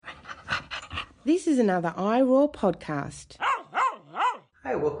This is another iRaw podcast.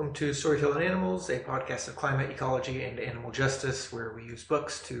 Hi, welcome to Storytelling Animals, a podcast of climate, ecology, and animal justice, where we use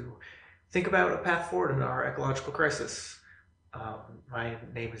books to think about a path forward in our ecological crisis. My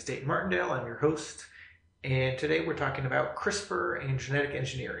name is Dayton Martindale, I'm your host, and today we're talking about CRISPR and genetic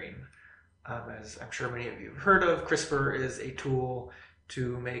engineering. As I'm sure many of you have heard of, CRISPR is a tool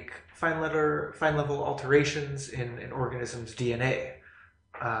to make fine-level alterations in an organism's DNA.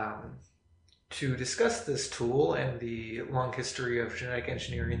 To discuss this tool and the long history of genetic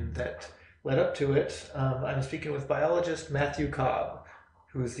engineering that led up to it, I'm speaking with biologist Matthew Cobb,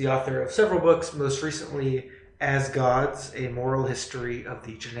 who is the author of several books, most recently As Gods, A Moral History of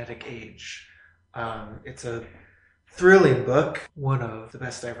the Genetic Age. It's a thrilling book, one of the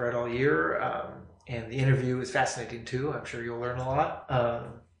best I've read all year, and the interview is fascinating too. I'm sure you'll learn a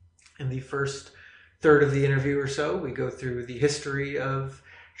lot. In the first third of the interview or so, we go through the history of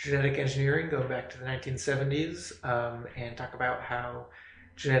genetic engineering going back to the 1970s, and talk about how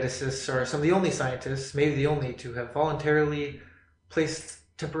geneticists are some of the only scientists, maybe the only, to have voluntarily placed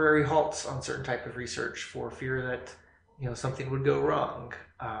temporary halts on certain type of research for fear that something would go wrong.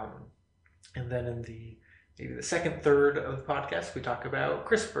 And then in maybe the second third of the podcast, we talk about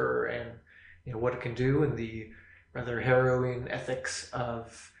CRISPR and what it can do and the rather harrowing ethics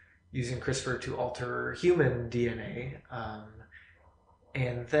of using CRISPR to alter human DNA.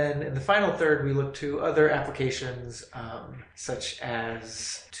 And then in the final third, we look to other applications, such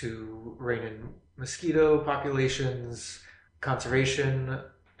as to rein in mosquito populations, conservation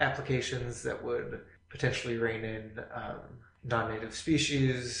applications that would potentially rein in non-native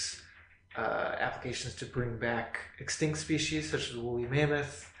species, applications to bring back extinct species such as the woolly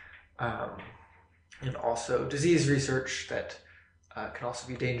mammoth, and also disease research that can also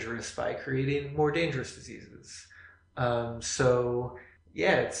be dangerous by creating more dangerous diseases.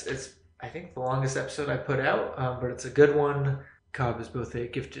 Yeah, it's I think the longest episode I put out, but it's a good one. Cobb is both a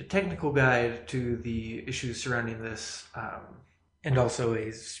gifted technical guide to the issues surrounding this, and also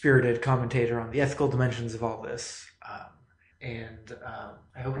a spirited commentator on the ethical dimensions of all this. I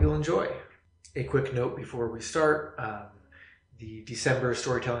hope you'll enjoy. A quick note before we start. The December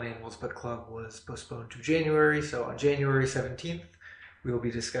Storytelling Animals Book Club was postponed to January, so on January 17th, we will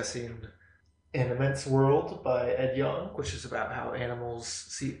be discussing An Immense World by Ed Young, which is about how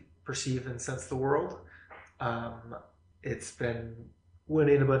animals perceive and sense the world. It's been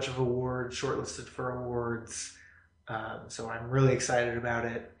winning a bunch of awards, shortlisted for awards, so I'm really excited about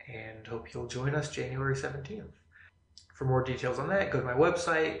it and hope you'll join us January 17th. For more details on that, go to my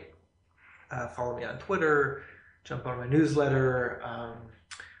website, follow me on Twitter, jump on my newsletter,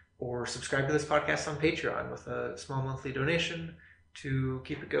 or subscribe to this podcast on Patreon with a small monthly donation to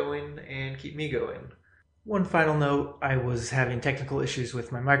keep it going and keep me going. One final note, I was having technical issues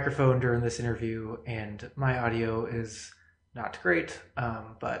with my microphone during this interview, and my audio is not great,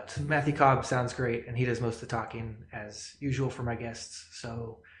 but Matthew Cobb sounds great, and he does most of the talking, as usual for my guests,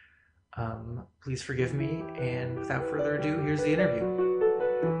 so please forgive me, and without further ado, here's the interview.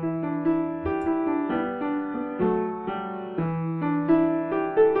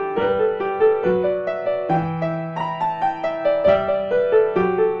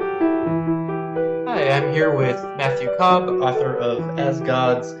 I'm here with Matthew Cobb, author of As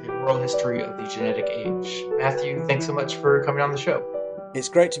Gods, A Moral History of the Genetic Age. Matthew, thanks so much for coming on the show. It's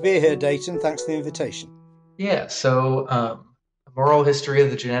great to be here, Dayton. Thanks for the invitation. Yeah, so A Moral History of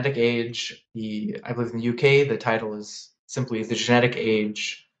the Genetic Age, I believe in the UK, the title is simply The Genetic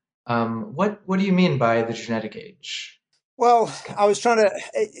Age. What do you mean by the genetic age? Well,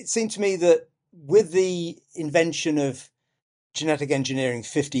 it seemed to me that with the invention of genetic engineering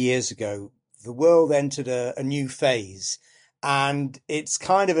 50 years ago, the world entered a new phase, and it's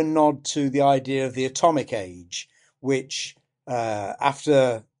kind of a nod to the idea of the atomic age, which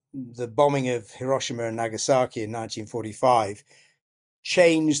after the bombing of Hiroshima and Nagasaki in 1945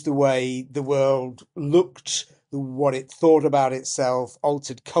 changed the way the world looked, what it thought about itself,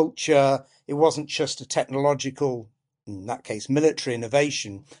 altered culture. It wasn't just a technological, in that case military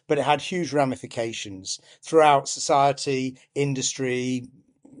innovation, but it had huge ramifications throughout society, industry,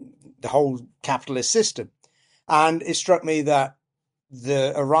 the whole capitalist system. And it struck me that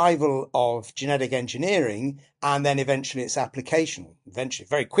the arrival of genetic engineering and then eventually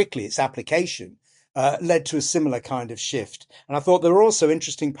very quickly its application, led to a similar kind of shift. And I thought there were also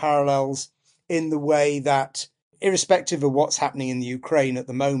interesting parallels in the way that, irrespective of what's happening in the Ukraine at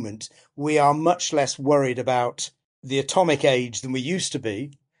the moment, we are much less worried about the atomic age than we used to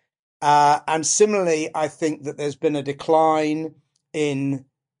be. And similarly, I think that there's been a decline in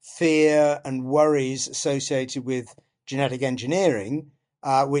fear and worries associated with genetic engineering,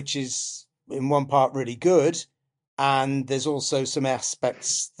 which is in one part really good, and there's also some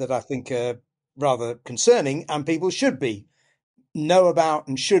aspects that I think are rather concerning, and people should be know about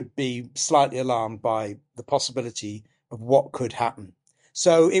and should be slightly alarmed by the possibility of what could happen.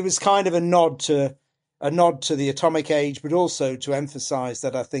 So it was kind of a nod to the atomic age, but also to emphasize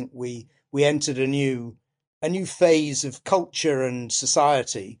that I think we entered a new phase of culture and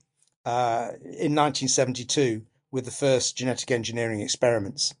society in 1972 with the first genetic engineering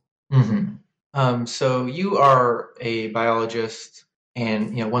experiments. Mm-hmm. So you are a biologist,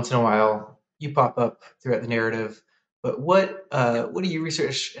 and once in a while you pop up throughout the narrative. But what do you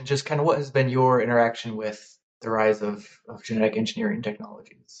research, and just kind of what has been your interaction with the rise of genetic engineering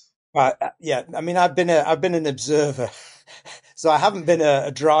technologies? Yeah, I mean, I've been an observer, so I haven't been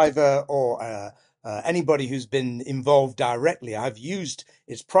a driver or anybody who's been involved directly. I've used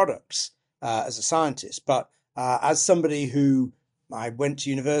its products as a scientist, but as somebody who I went to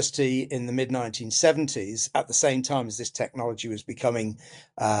university in the mid 1970s at the same time as this technology was becoming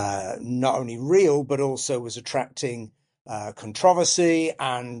not only real, but also was attracting controversy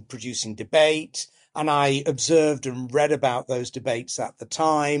and producing debate. And I observed and read about those debates at the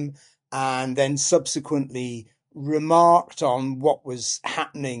time, and then subsequently remarked on what was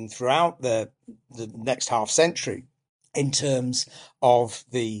happening throughout the next half century in terms of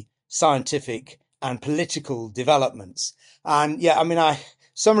the scientific and political developments. And yeah, I mean,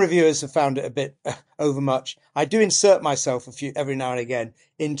 some reviewers have found it a bit overmuch. I do insert myself every now and again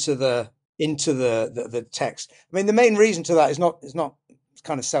into the text. I mean, the main reason to that is not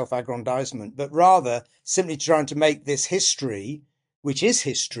kind of self-aggrandizement, but rather simply trying to make this history, which is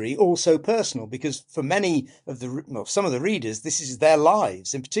history, also personal, because for many of some of the readers, this is their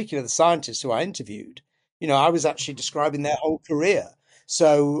lives, in particular the scientists who I interviewed. I was actually describing their whole career.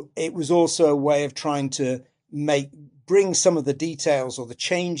 So it was also a way of trying to bring some of the details or the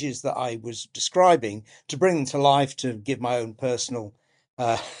changes that I was describing, to bring them to life, to give my own personal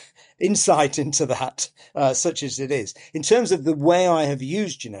insight into that, such as it is. In terms of the way I have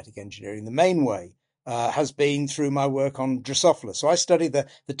used genetic engineering, the main way has been through my work on Drosophila. So I studied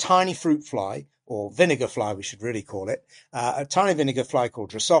the tiny fruit fly, or vinegar fly, we should really call it, a tiny vinegar fly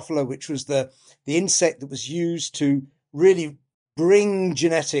called Drosophila, which was the insect that was used to really bring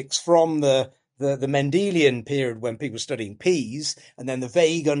genetics from the Mendelian period when people were studying peas, and then the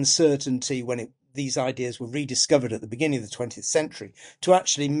vague uncertainty when these ideas were rediscovered at the beginning of the 20th century, to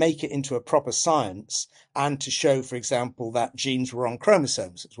actually make it into a proper science and to show, for example, that genes were on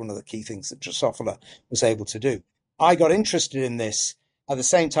chromosomes. It's one of the key things that Drosophila was able to do. I got interested in this at the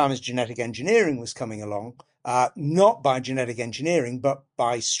same time as genetic engineering was coming along, not by genetic engineering, but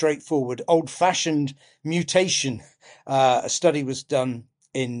by straightforward old-fashioned mutation. A study was done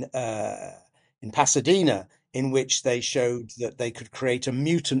in Pasadena, in which they showed that they could create a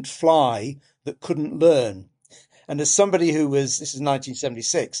mutant fly that couldn't learn. And as somebody this is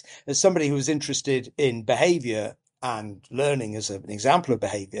 1976, as somebody who was interested in behavior and learning as an example of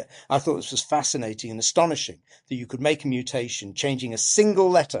behavior, I thought this was fascinating and astonishing that you could make a mutation changing a single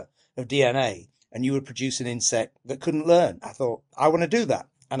letter of DNA and you would produce an insect that couldn't learn. I thought, I want to do that.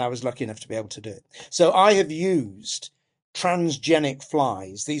 And I was lucky enough to be able to do it. So I have used transgenic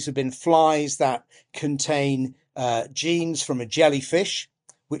flies. These have been flies that contain genes from a jellyfish,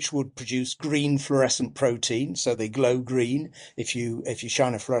 which would produce green fluorescent protein, so they glow green if you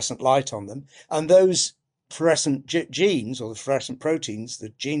shine a fluorescent light on them. And those fluorescent genes, or the fluorescent proteins, the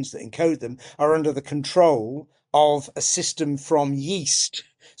genes that encode them, are under the control of a system from yeast.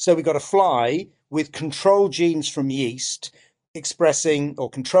 So we've got a fly with control genes from yeast expressing or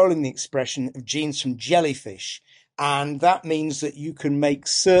controlling the expression of genes from jellyfish. And that means that you can make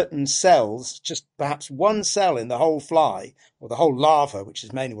certain cells, just perhaps one cell in the whole fly, or the whole larva, which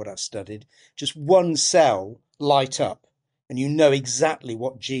is mainly what I've studied, just one cell light up. And you know exactly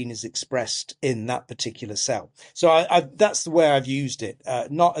what gene is expressed in that particular cell. So that's the way I've used it.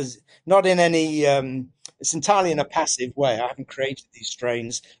 Not in any, it's entirely in a passive way. I haven't created these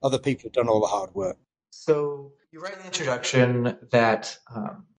strains. Other people have done all the hard work. So you write in the introduction that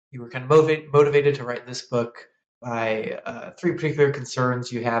you were kind of motivated to write this book by three particular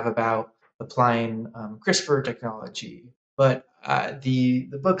concerns you have about applying CRISPR technology. But the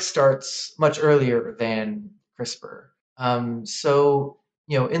book starts much earlier than CRISPR. So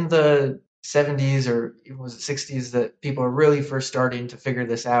in the 70s, or even was it 60s, that people are really first starting to figure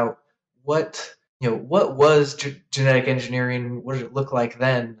this out. What was genetic engineering? What did it look like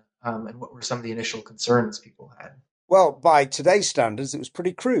then? And what were some of the initial concerns people had? Well, by today's standards, it was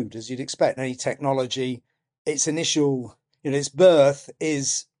pretty crude, as you'd expect. Any technology, its initial, its birth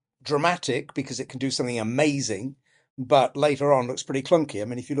is dramatic because it can do something amazing, but later on looks pretty clunky. I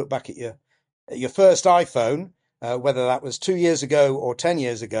mean, if you look back at your your first iPhone, whether that was 2 years ago or 10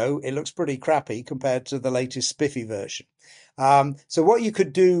 years ago, it looks pretty crappy compared to the latest spiffy version. So what you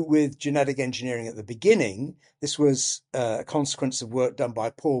could do with genetic engineering at the beginning, this was a consequence of work done by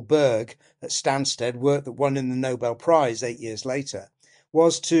Paul Berg at Stansted, work that won him the Nobel Prize 8 years later,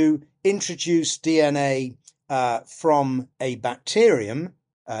 was to introduce DNA from a bacterium,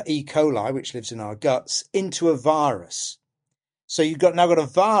 E. coli, which lives in our guts, into a virus. So you've now got a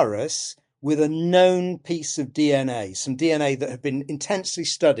virus with a known piece of DNA, some DNA that had been intensely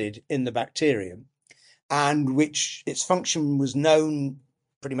studied in the bacterium, and which its function was known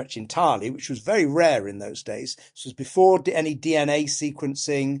pretty much entirely, which was very rare in those days. This was before any DNA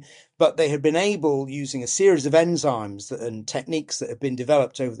sequencing, but they had been able, using a series of enzymes and techniques that had been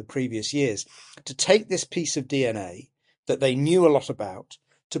developed over the previous years, to take this piece of DNA that they knew a lot about,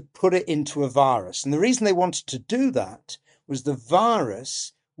 to put it into a virus. And the reason they wanted to do that was the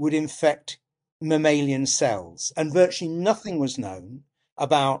virus would infect mammalian cells, and virtually nothing was known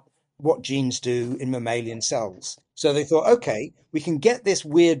about what genes do in mammalian cells. So they thought, okay, we can get this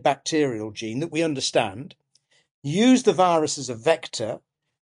weird bacterial gene that we understand, use the virus as a vector,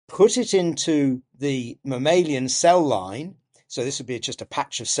 put it into the mammalian cell line. So this would be just a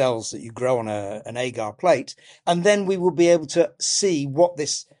patch of cells that you grow on an agar plate. And then we will be able to see whether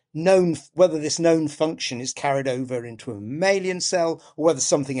this known function is carried over into a mammalian cell or whether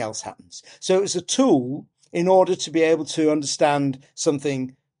something else happens. So it was a tool in order to be able to understand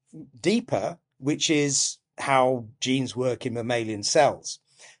something deeper, which is how genes work in mammalian cells.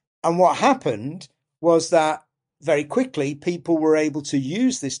 And what happened was that very quickly people were able to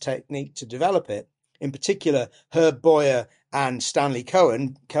use this technique to develop it. In particular, Herb Boyer and Stanley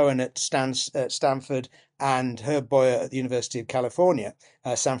Cohen at Stanford and Herb Boyer at the University of California,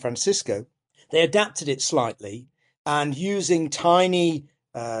 San Francisco, they adapted it slightly, and using tiny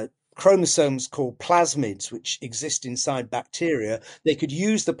chromosomes called plasmids, which exist inside bacteria, they could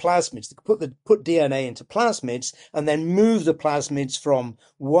use the plasmids, they could put DNA into plasmids and then move the plasmids from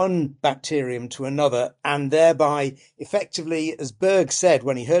one bacterium to another, and thereby effectively, as Berg said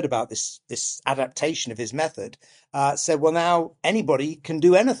when he heard about this adaptation of his method, said, well, now anybody can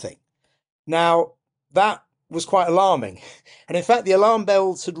do anything. Now, that was quite alarming. And in fact, the alarm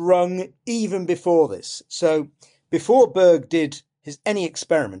bells had rung even before this. So before Berg did any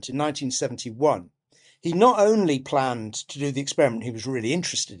experiment in 1971, he not only planned to do the experiment he was really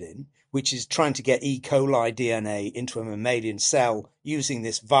interested in, which is trying to get E. coli DNA into a mammalian cell using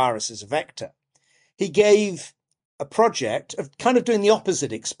this virus as a vector, he gave a project of kind of doing the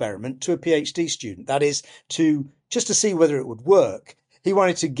opposite experiment to a PhD student. That is, just to see whether it would work. He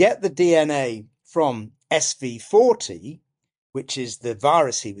wanted to get the DNA from SV40, which is the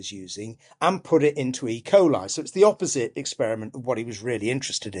virus he was using, and put it into E. coli. So it's the opposite experiment of what he was really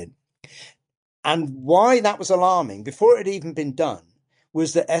interested in. And why that was alarming, before it had even been done,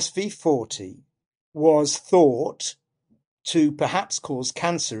 was that SV40 was thought to perhaps cause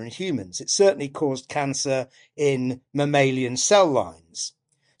cancer in humans. It certainly caused cancer in mammalian cell lines.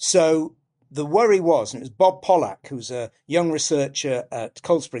 So the worry was, and it was Bob Pollack, who's a young researcher at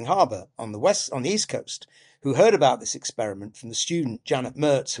Cold Spring Harbor on the East Coast, who heard about this experiment from the student Janet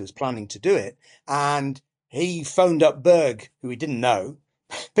Mertz, who was planning to do it. And he phoned up Berg, who he didn't know,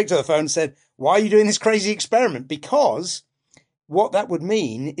 picked up the phone and said, why are you doing this crazy experiment? Because what that would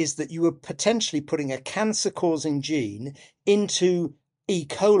mean is that you were potentially putting a cancer-causing gene into E.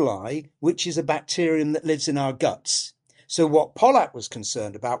 coli, which is a bacterium that lives in our guts. So what Pollack was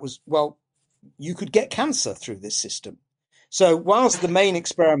concerned about was, well, you could get cancer through this system. So whilst the main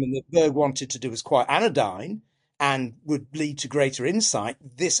experiment that Berg wanted to do was quite anodyne and would lead to greater insight,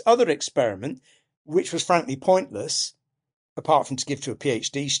 this other experiment, which was frankly pointless, apart from to give to a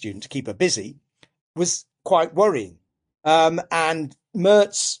PhD student to keep her busy, was quite worrying. And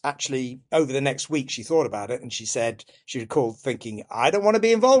Mertz actually, over the next week, she thought about it and she said, she recalled thinking, I don't want to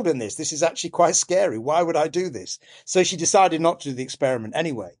be involved in this. This is actually quite scary. Why would I do this? So she decided not to do the experiment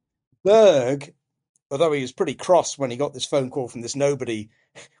anyway. Berg, although he was pretty cross when he got this phone call from this nobody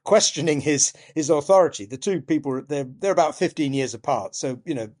questioning his authority, the two people, they're about 15 years apart. So,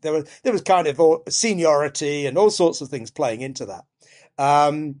 you know, there was kind of seniority and all sorts of things playing into that.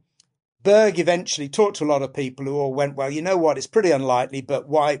 Berg eventually talked to a lot of people who all went, well, you know what, it's pretty unlikely, but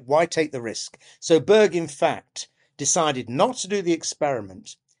why take the risk? So Berg, in fact, decided not to do the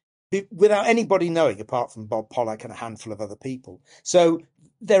experiment without anybody knowing, apart from Bob Pollack and a handful of other people. So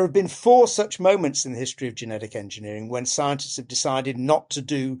there have been 4 such moments in the history of genetic engineering when scientists have decided not to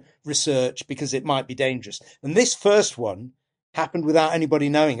do research because it might be dangerous. And this first one happened without anybody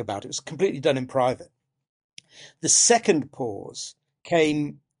knowing about it. It was completely done in private. The second pause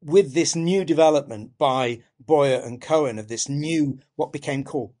came with this new development by Boyer and Cohen of this new, what became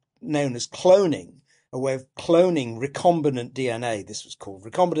known as cloning, a way of cloning recombinant DNA. This was called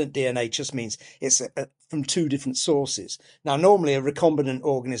recombinant DNA. Just means it's from two different sources. Now, normally a recombinant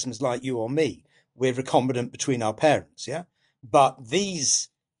organism is like you or me. We're recombinant between our parents, yeah? But these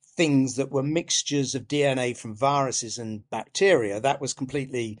things that were mixtures of DNA from viruses and bacteria, that was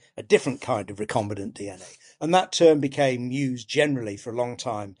completely a different kind of recombinant DNA. And that term became used generally for a long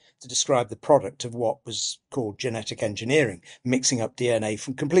time to describe the product of what was called genetic engineering, mixing up DNA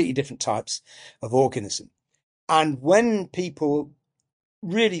from completely different types of organism. And when people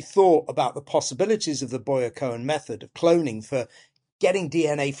really thought about the possibilities of the Boyer-Cohen method of cloning for getting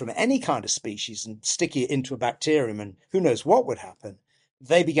DNA from any kind of species and sticking it into a bacterium and who knows what would happen,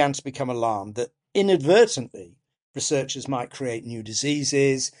 they began to become alarmed that inadvertently researchers might create new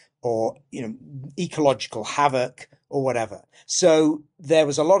diseases or, ecological havoc or whatever. So there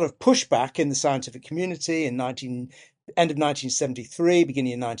was a lot of pushback in the scientific community in end of 1973,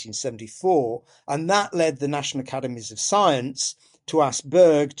 beginning of 1974, and that led the National Academies of Science to ask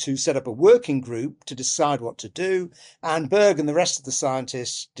Berg to set up a working group to decide what to do. And Berg and the rest of the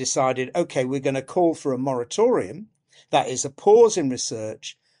scientists decided, okay, we're going to call for a moratorium, that is a pause in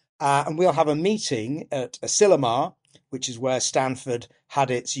research, and we'll have a meeting at Asilomar, which is where Stanford had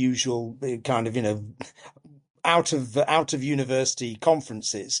its usual kind of, out of university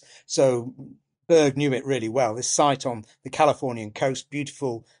conferences. So Berg knew it really well. This site on the Californian coast,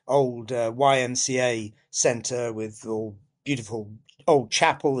 beautiful old YMCA center with all beautiful old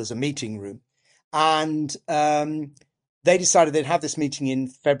chapel as a meeting room. And they decided they'd have this meeting in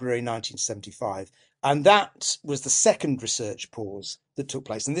February 1975. And that was the second research pause that took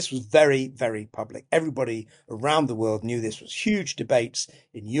place. And this was very, very public. Everybody around the world knew this. Was huge debates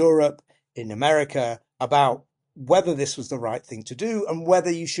in Europe, in America, about whether this was the right thing to do and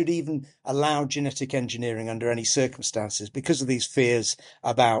whether you should even allow genetic engineering under any circumstances because of these fears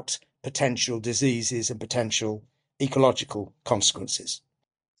about potential diseases and potential ecological consequences.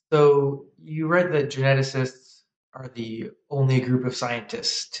 So you read that geneticists are the only group of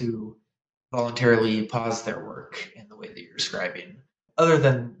scientists to voluntarily pause their work in the way that you're describing. Other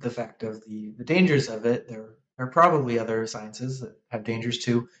than the fact of the dangers of it, there are probably other sciences that have dangers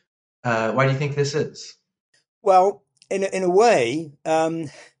too. Why do you think this is? Well, in a way,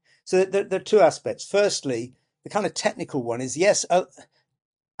 so there are two aspects. Firstly, the kind of technical one is, yes,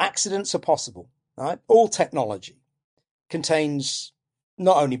 accidents are possible, right? All technology contains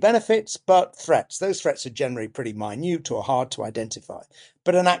not only benefits, but threats. Those threats are generally pretty minute or hard to identify.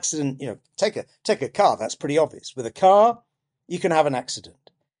 But an accident, take a car, that's pretty obvious. With a car, you can have an accident.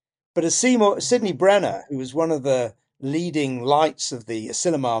 But as Sidney Brenner, who was one of the leading lights of the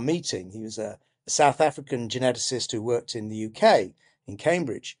Asilomar meeting, he was a South African geneticist who worked in the UK, in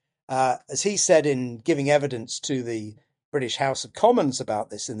Cambridge, as he said in giving evidence to the British House of Commons about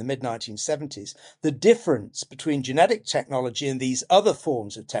this in the mid-1970s, the difference between genetic technology and these other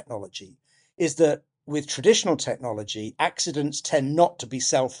forms of technology is that with traditional technology, accidents tend not to be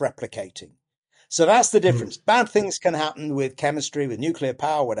self-replicating. So that's the difference. Bad things can happen with chemistry, with nuclear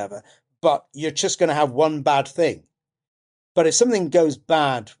power, whatever, but you're just going to have one bad thing. But if something goes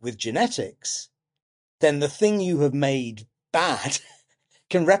bad with genetics, then the thing you have made bad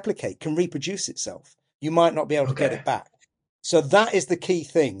can replicate, can reproduce itself. You might not be able to get it back. So that is the key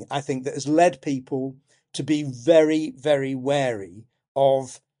thing, I think, that has led people to be very, very wary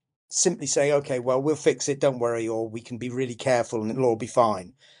of simply saying, okay, well, we'll fix it, don't worry, or we can be really careful and it'll all be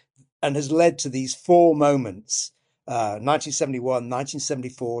fine. And has led to these four moments, 1971,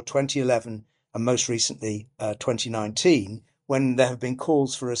 1974, 2011, and most recently, 2019, when there have been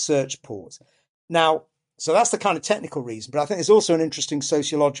calls for a research pause. Now, so that's the kind of technical reason, but I think there's also an interesting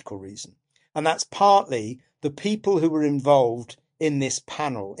sociological reason. And that's partly the people who were involved in this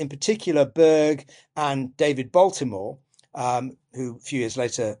panel, in particular Berg and David Baltimore, who a few years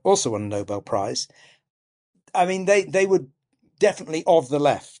later also won a Nobel Prize. I mean, they were definitely of the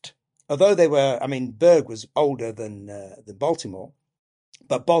left, although Berg was older than Baltimore.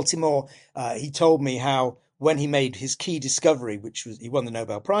 But Baltimore, he told me how when he made his key discovery, which was he won the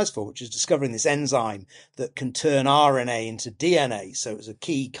Nobel Prize for, which is discovering this enzyme that can turn RNA into DNA. So it was a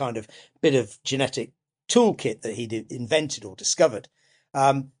key kind of bit of genetic toolkit that he'd invented or discovered.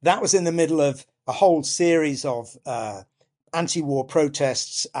 That was in the middle of a whole series of anti-war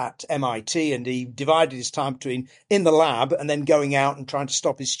protests at MIT, and he divided his time between in the lab and then going out and trying to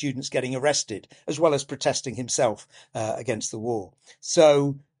stop his students getting arrested, as well as protesting himself against the war.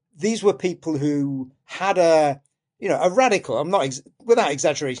 So these were people who had a radical. I'm not without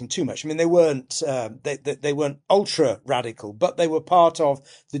exaggerating too much. I mean, they weren't they weren't ultra radical, but they were part of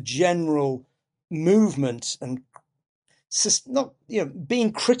the general movement and not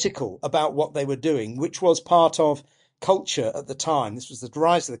being critical about what they were doing, which was part of culture at the time. This was the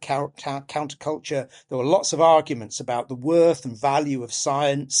rise of the counterculture. There were lots of arguments about the worth and value of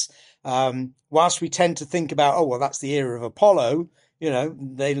science. Whilst we tend to think about, oh well, that's the era of Apollo.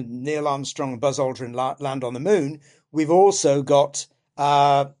 Neil Armstrong and Buzz Aldrin land on the moon. We've also got,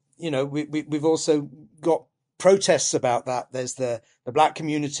 we've also got protests about that. There's the black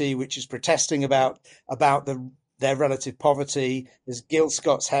community, which is protesting about their relative poverty. There's Gil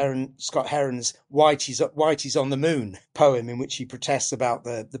Scott Heron's Whitey's on the Moon poem, in which he protests about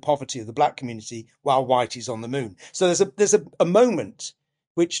the poverty of the black community while Whitey's on the moon. So there's a moment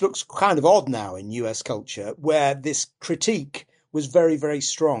which looks kind of odd now in US culture, where this critique was very, very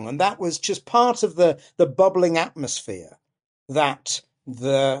strong. And that was just part of the bubbling atmosphere that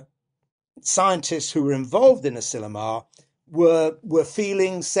the scientists who were involved in Asilomar were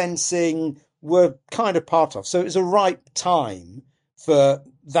feeling, sensing, were kind of part of. So it was a ripe time for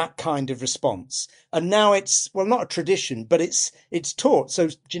that kind of response. And now it's, well, not a tradition, but it's taught. So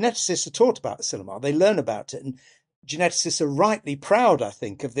geneticists are taught about Asilomar. They learn about it. And geneticists are rightly proud, I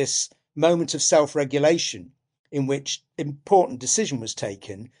think, of this moment of self-regulation in which important decision was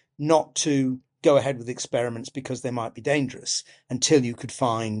taken not to go ahead with experiments because they might be dangerous until you could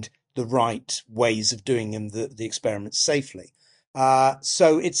find the right ways of doing them, the experiments safely.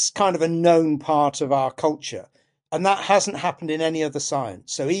 So it's kind of a known part of our culture. And that hasn't happened in any other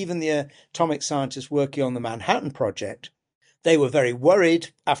science. So even the atomic scientists working on the Manhattan Project, they were very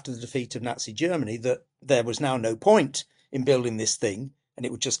worried after the defeat of Nazi Germany that there was now no point in building this thing and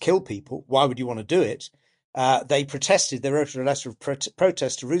it would just kill people. Why would you want to do it? They protested. They wrote a letter of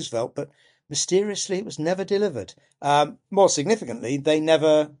protest to Roosevelt, but mysteriously it was never delivered. More significantly, they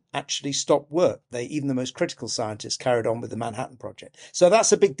never actually stopped work. Even the most critical scientists carried on with the Manhattan Project. So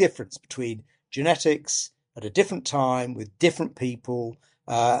that's a big difference between genetics at a different time with different people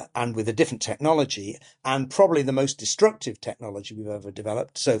and with a different technology, and probably the most destructive technology we've ever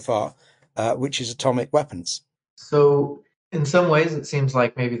developed so far, which is atomic weapons. So in some ways, it seems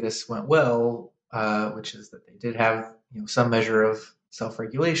like maybe this went well, which is that they did have some measure of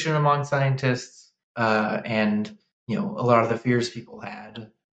self-regulation among scientists, and a lot of the fears people had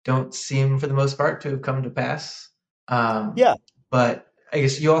don't seem, for the most part, to have come to pass. Yeah. But I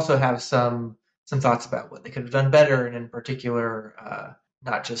guess you also have some thoughts about what they could have done better, and in particular,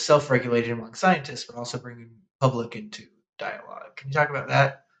 not just self-regulating among scientists, but also bringing public into dialogue. Can you talk about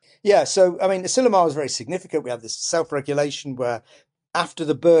that? Yeah, so, I mean, Asilomar was very significant. We have this self-regulation where after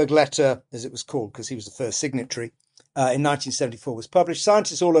the Berg letter, as it was called, because he was the first signatory, in 1974 was published,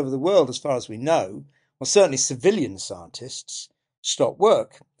 scientists all over the world, as far as we know, well, certainly civilian scientists, stopped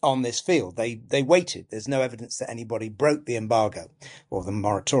work on this field. They waited. There's no evidence that anybody broke the embargo or the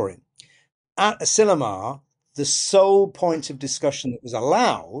moratorium. At Asilomar, the sole point of discussion that was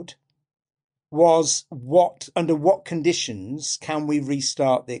allowed was under what conditions can we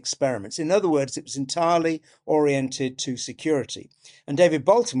restart the experiments? In other words, it was entirely oriented to security. And David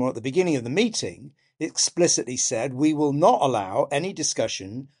Baltimore, at the beginning of the meeting, explicitly said, we will not allow any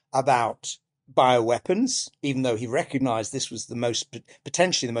discussion about bioweapons, even though he recognized this was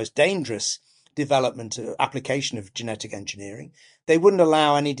potentially the most dangerous development application of genetic engineering. They wouldn't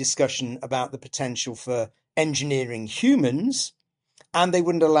allow any discussion about the potential for engineering humans, and they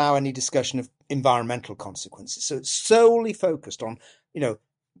wouldn't allow any discussion of environmental consequences. So it's solely focused on,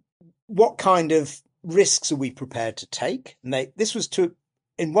 what kind of risks are we prepared to take? And this was,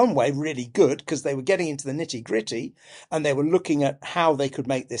 in one way, really good, because they were getting into the nitty-gritty and they were looking at how they could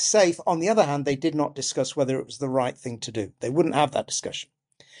make this safe. On the other hand, they did not discuss whether it was the right thing to do. They wouldn't have that discussion.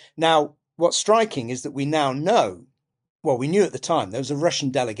 Now, what's striking is that we now know, well, we knew at the time there was a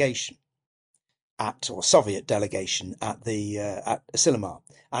Russian delegation or Soviet delegation at Asilomar.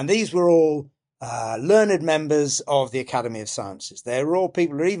 And these were all learned members of the Academy of Sciences. They were all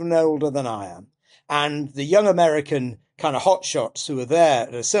people who are even older than I am. And the young American kind of hotshots who were there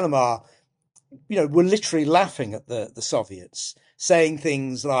at Asilomar, were literally laughing at the Soviets, saying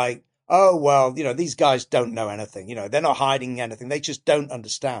things like, oh, well, these guys don't know anything. They're not hiding anything. They just don't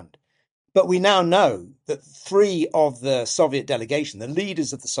understand. But we now know that 3 of the Soviet delegation, the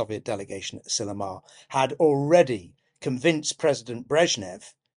leaders of the Soviet delegation at Asilomar, had already convinced President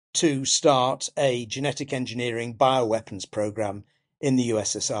Brezhnev to start a genetic engineering bioweapons program in the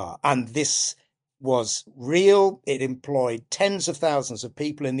USSR. And this was real. It employed tens of thousands of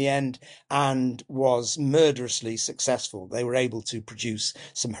people in the end and was murderously successful. They were able to produce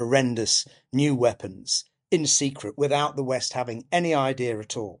some horrendous new weapons. in secret without the West having any idea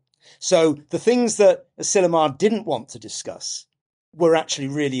at all. So the things that Asilomar didn't want to discuss were actually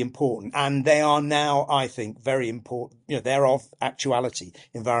really important. And they are now, I think, very important. They're of actuality: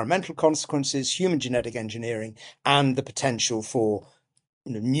 environmental consequences, human genetic engineering, and the potential for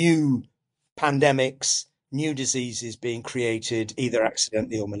new pandemics, new diseases being created either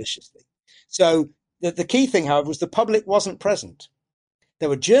accidentally or maliciously. So the key thing, however, was the public wasn't present. There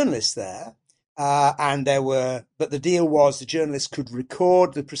were journalists there, but the deal was the journalists could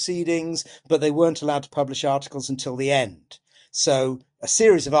record the proceedings, but they weren't allowed to publish articles until the end. So a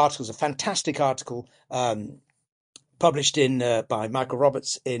series of articles, a fantastic article published by Michael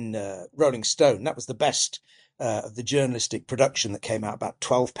Roberts in Rolling Stone. That was the best of the journalistic production that came out, about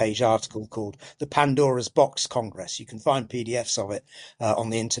 12-page article called The Pandora's Box Congress. You can find PDFs of it on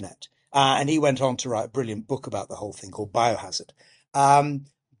the internet. And he went on to write a brilliant book about the whole thing called Biohazard.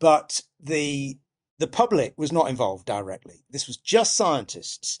 But the public was not involved directly. This was just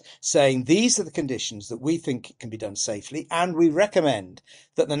scientists saying these are the conditions that we think can be done safely, and we recommend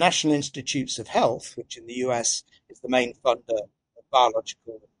that the National Institutes of Health, which in the US is the main funder of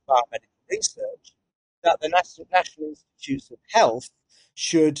biological and biomedical research, that the National Institutes of Health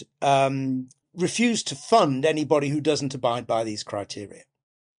should refuse to fund anybody who doesn't abide by these criteria.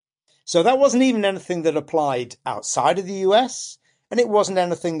 So that wasn't even anything that applied outside of the US, and it wasn't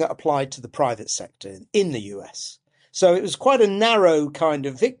anything that applied to the private sector in the US. So it was quite a narrow kind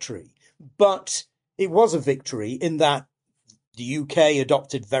of victory, but it was a victory in that the UK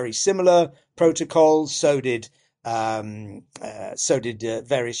adopted very similar protocols, so did various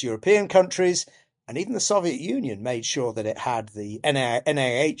European countries, and even the Soviet Union made sure that it had the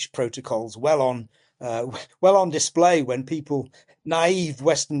NIH protocols well on display when naive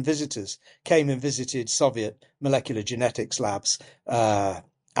Western visitors came and visited Soviet molecular genetics labs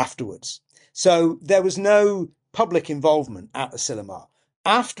afterwards. So there was no public involvement at Asilomar.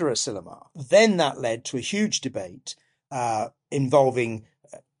 After Asilomar, then that led to a huge debate involving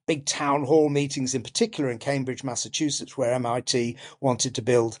big town hall meetings, in particular in Cambridge, Massachusetts, where MIT wanted to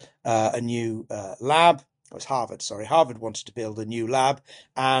build a new lab. It was Harvard, sorry. Harvard wanted to build a new lab,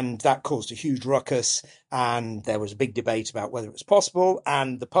 and that caused a huge ruckus, and there was a big debate about whether it was possible,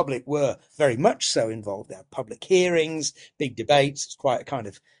 and the public were very much so involved. There were public hearings, big debates. It's quite a kind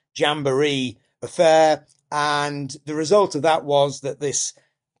of jamboree affair, and the result of that was that this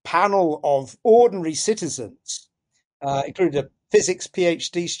panel of ordinary citizens, included a physics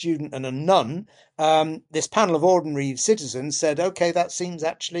PhD student and a nun, this panel of ordinary citizens said, okay, that seems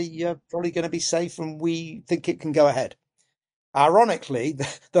actually probably going to be safe and we think it can go ahead. Ironically,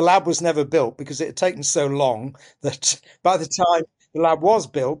 the lab was never built because it had taken so long that by the time the lab was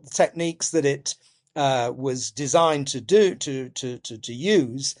built, the techniques that it was designed to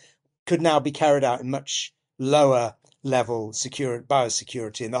use could now be carried out in much lower level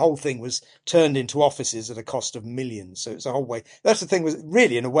biosecurity, and the whole thing was turned into offices at a cost of millions. So it's a whole way. That's the thing, was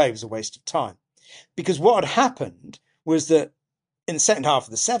really, in a way, was a waste of time, because what had happened was that in the second half of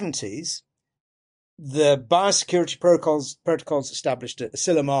the 70s, the biosecurity protocols established at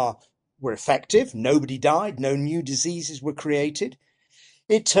Asilomar were effective. Nobody died. No new diseases were created.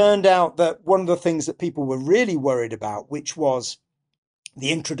 It turned out that one of the things that people were really worried about, which was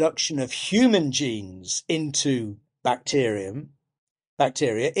the introduction of human genes into bacteria,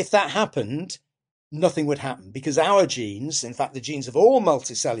 if that happened, nothing would happen, because our genes, in fact, the genes of all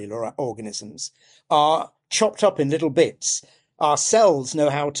multicellular organisms, are chopped up in little bits. Our cells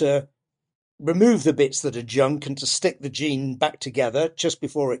know how to remove the bits that are junk and to stick the gene back together just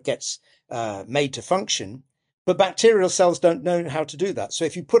before it gets made to function. But bacterial cells don't know how to do that. So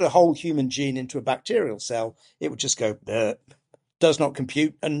if you put a whole human gene into a bacterial cell, it would just go, does not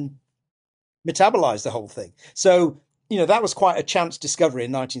compute, and metabolize the whole thing. So, that was quite a chance discovery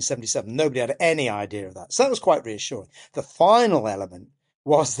in 1977. Nobody had any idea of that. So that was quite reassuring. The final element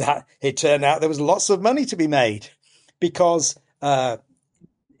was that it turned out there was lots of money to be made, because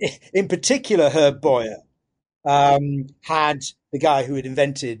in particular, Herb Boyer had the guy who had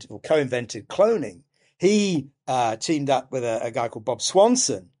invented or co-invented cloning. He teamed up with a guy called Bob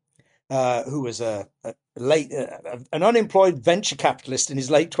Swanson, who was an unemployed venture capitalist in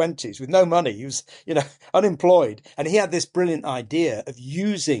his late 20s with no money. He was, unemployed. And he had this brilliant idea of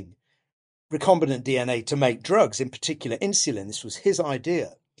using recombinant DNA to make drugs, in particular insulin. This was his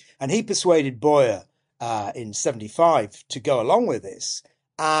idea. And he persuaded Boyer in 75 to go along with this.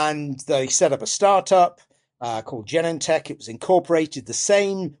 And they set up a startup called Genentech. It was incorporated the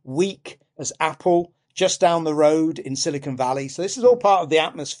same week as Apple, just down the road in Silicon Valley. So this is all part of the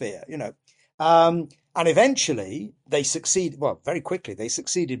atmosphere, And eventually they succeed, well, very quickly, they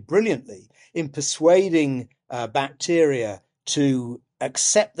succeeded brilliantly in persuading bacteria to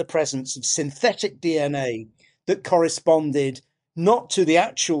accept the presence of synthetic DNA that corresponded not to the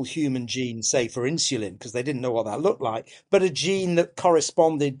actual human gene, say for insulin, because they didn't know what that looked like, but a gene that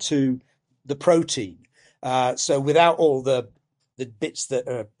corresponded to the protein. So without all the bits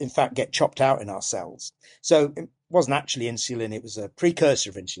that in fact get chopped out in our cells. So it wasn't actually insulin, it was a precursor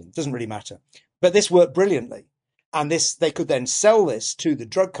of insulin. It doesn't really matter. But this worked brilliantly. And they could then sell this to the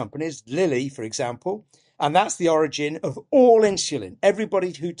drug companies, Lilly, for example. And that's the origin of all insulin.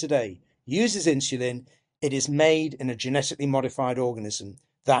 Everybody who today uses insulin, it is made in a genetically modified organism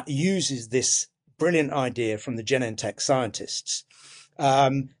that uses this brilliant idea from the Genentech scientists.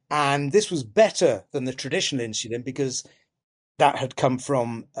 And this was better than the traditional insulin because that had come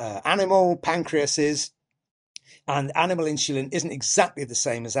from animal pancreases, and animal insulin isn't exactly the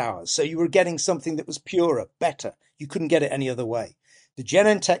same as ours. So you were getting something that was purer, better. You couldn't get it any other way. The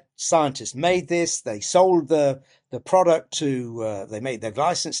Genentech scientists made this. They sold the product to, they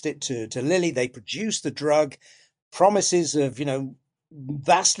licensed it to Lilly. They produced the drug, promises of,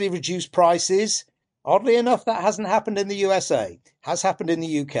 vastly reduced prices. Oddly enough, that hasn't happened in the USA. Has happened in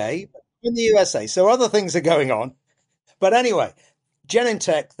the UK, in the USA. So other things are going on. But anyway,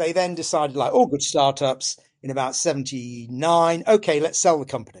 Genentech, they then decided, like all good startups, in about 79, okay, let's sell the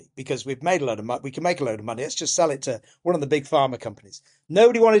company because we've made a load of money. We can make a load of money. Let's just sell it to one of the big pharma companies.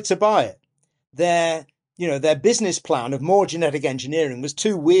 Nobody wanted to buy it. Their business plan of more genetic engineering was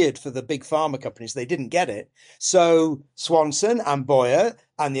too weird for the big pharma companies. They didn't get it. So Swanson and Boyer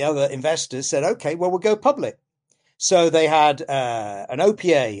and the other investors said, okay, well, we'll go public. So they had an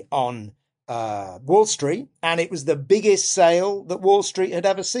OPA on Wall Street, and it was the biggest sale that Wall Street had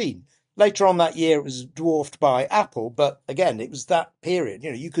ever seen. Later on that year, it was dwarfed by Apple. But again, it was that period.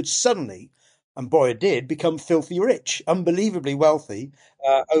 You could suddenly, and Boyer did, become filthy rich, unbelievably wealthy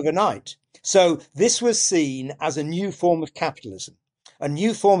overnight. So this was seen as a new form of capitalism, a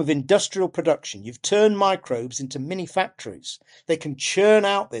new form of industrial production. You've turned microbes into mini factories. They can churn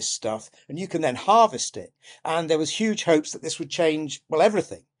out this stuff and you can then harvest it. And there was huge hopes that this would change, well,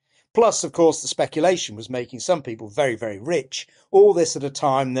 everything. Plus, of course, the speculation was making some people very, very rich. All this at a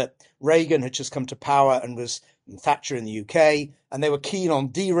time that Reagan had just come to power and was Thatcher in the UK, and they were keen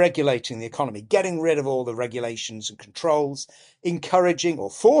on deregulating the economy, getting rid of all the regulations and controls, encouraging or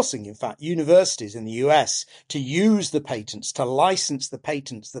forcing, in fact, universities in the US to use the patents, to license the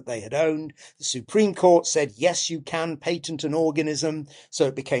patents that they had owned. The Supreme Court said, yes, you can patent an organism. So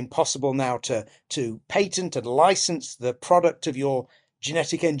it became possible now to patent and license the product of your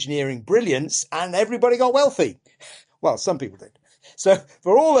genetic engineering brilliance, and everybody got wealthy. Well, some people did. So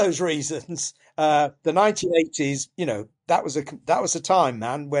for all those reasons, the 1980s, that was a time,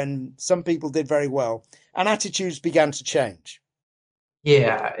 man, when some people did very well and attitudes began to change.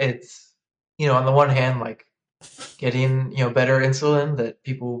 Yeah, it's, on the one hand, like getting, better insulin that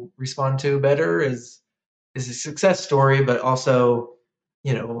people respond to better is a success story, but also,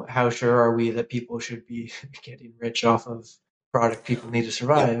 how sure are we that people should be getting rich off of product people need to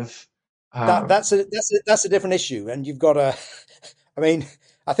survive? That's a different issue, and you've got to. I mean,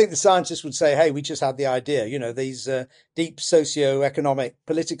 I think the scientists would say, "Hey, we just had the idea. These deep socio-economic,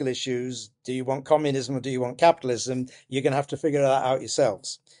 political issues. Do you want communism or do you want capitalism? You're going to have to figure that out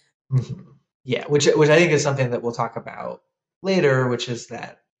yourselves." Mhm. Yeah, which I think is something that we'll talk about later, which is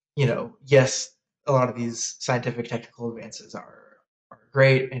that, yes, a lot of these scientific technical advances are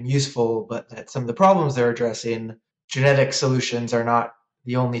great and useful, but that some of the problems they're addressing, genetic solutions are not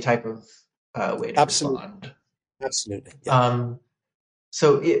the only type of way to respond. Absolutely. Yeah.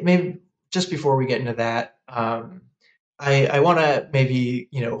 So maybe just before we get into that, I want to maybe,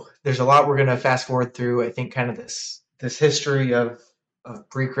 there's a lot we're going to fast forward through. I think kind of this history of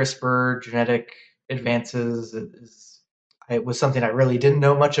pre-CRISPR genetic advances it was something I really didn't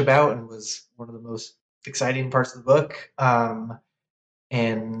know much about and was one of the most exciting parts of the book.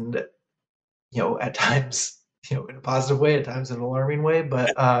 And, at times, in a positive way, at times in an alarming way.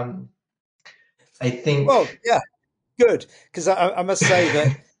 But I think. Well, yeah, good. Because I must say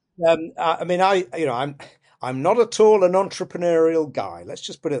that, I mean, I'm not at all an entrepreneurial guy. Let's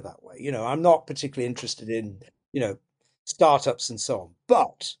just put it that way. I'm not particularly interested in, startups and so on.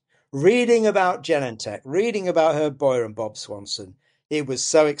 But reading about Genentech, reading about Herb Boyer and Bob Swanson, it was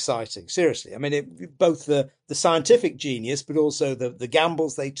so exciting. Seriously. I mean, both the scientific genius, but also the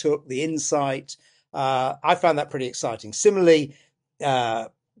gambles they took, the insight. I found that pretty exciting. Similarly,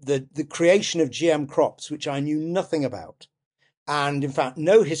 the creation of GM crops, which I knew nothing about. And in fact,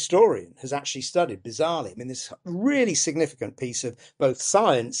 no historian has actually studied, bizarrely. I mean, this really significant piece of both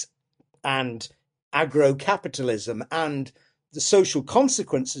science and agro-capitalism and the social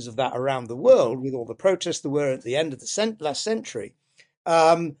consequences of that around the world, with all the protests there were at the end of the last century,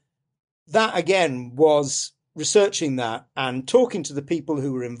 that again was researching that and talking to the people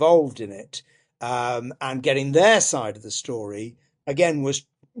who were involved in it, and getting their side of the story again was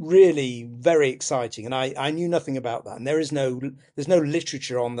really very exciting. And I knew nothing about that, and there's no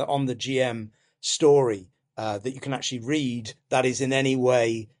literature on the GM story that you can actually read that is in any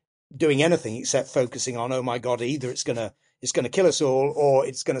way doing anything except focusing on, oh my God, either it's going to kill us all or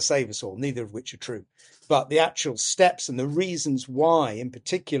it's going to save us all, neither of which are true. But the actual steps and the reasons why, in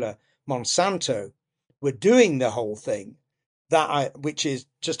particular, Monsanto were doing the whole thing, which is,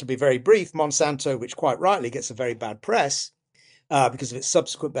 just to be very brief, Monsanto, which quite rightly gets a very bad press because of its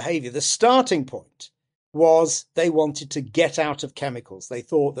subsequent behavior. The starting point was they wanted to get out of chemicals. They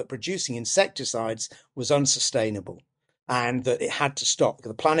thought that producing insecticides was unsustainable and that it had to stop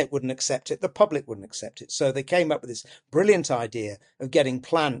because the planet wouldn't accept it, the public wouldn't accept it. So they came up with this brilliant idea of getting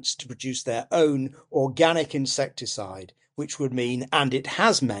plants to produce their own organic insecticide, which would mean, and it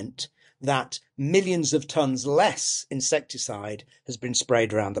has meant, that millions of tons less insecticide has been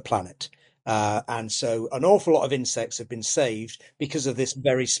sprayed around the planet. And so an awful lot of insects have been saved because of this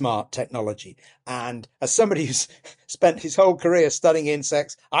very smart technology. And as somebody who's spent his whole career studying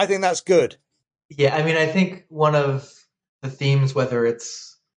insects, I think that's good. Yeah, I mean, I think one of the themes, whether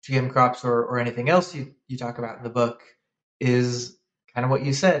it's GM crops or anything else you talk about in the book, is kind of what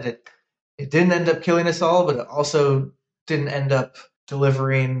you said. It didn't end up killing us all, but it also didn't end up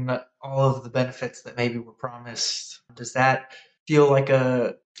delivering all of the benefits that maybe were promised. Does that feel like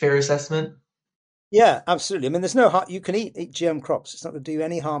a fair assessment? Yeah, absolutely. I mean, there's no harm. You can eat GM crops. It's not going to do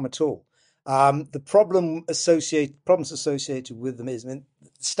any harm at all. The problems associated with them is, I mean,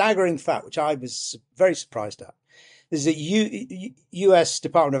 staggering fact, which I was very surprised at, is that U.S.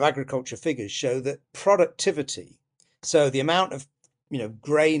 Department of Agriculture figures show that productivity, so the amount of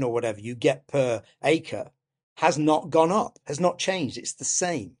grain or whatever you get per acre, has not gone up, has not changed. It's the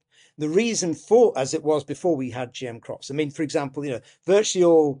same. The reason for, as it was before we had GM crops. I mean, for example, virtually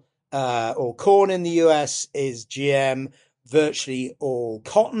all corn in the US is GM. Virtually all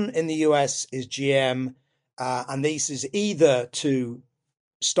cotton in the US is GM. And this is either to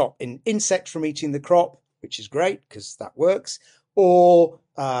stop insects from eating the crop, which is great because that works, or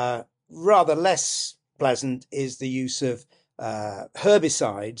rather less pleasant is the use of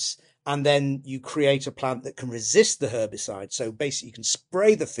herbicides. And then you create a plant that can resist the herbicide. So basically you can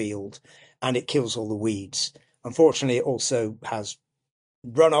spray the field and it kills all the weeds. Unfortunately, it also has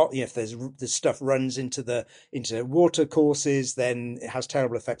runoff. If the stuff runs into water courses, then it has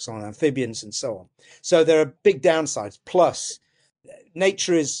terrible effects on amphibians and so on. So there are big downsides. Plus,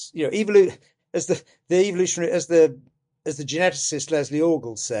 nature is, as the geneticist Leslie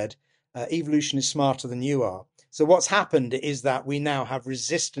Orgel said, evolution is smarter than you are. So what's happened is that we now have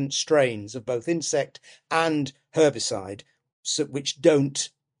resistant strains of both insect and herbicide, which don't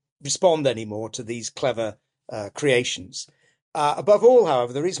respond anymore to these clever creations. Above all,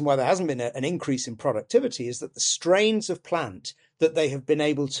 however, the reason why there hasn't been an increase in productivity is that the strains of plant that they have been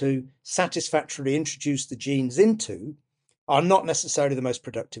able to satisfactorily introduce the genes into are not necessarily the most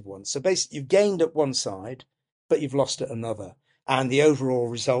productive ones. So basically, you've gained at one side, but you've lost at another. And the overall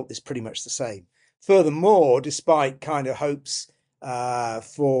result is pretty much the same. Furthermore, despite kind of hopes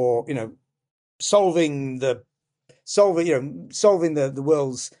for solving the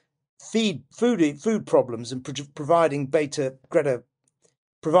world's food problems and providing better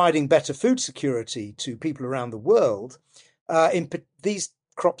food security to people around the world, these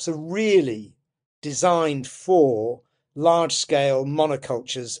crops are really designed for large-scale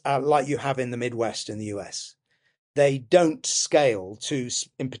monocultures like you have in the Midwest in the US. They don't scale to,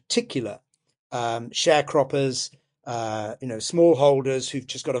 in particular, sharecroppers, smallholders who've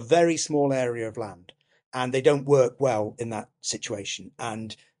just got a very small area of land, and they don't work well in that situation.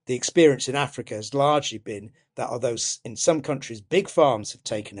 And the experience in Africa has largely been that although in some countries big farms have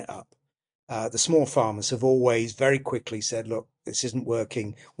taken it up, the small farmers have always very quickly said, look, this isn't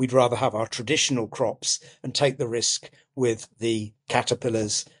working. We'd rather have our traditional crops and take the risk with the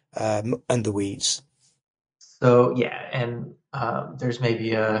caterpillars and the weeds. So yeah, and there's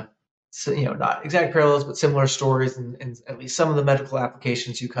maybe not exact parallels, but similar stories in at least some of the medical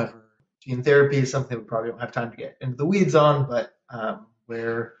applications you cover. Gene therapy is something we probably don't have time to get into the weeds on, but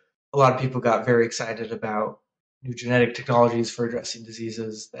where a lot of people got very excited about new genetic technologies for addressing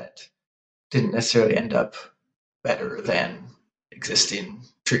diseases that didn't necessarily end up better than existing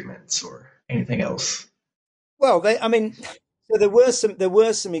treatments or anything else. Well, so there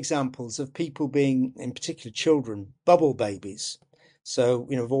were some examples of people being, in particular children, bubble babies. So,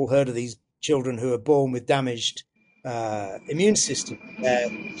 we've all heard of these children who are born with damaged immune system.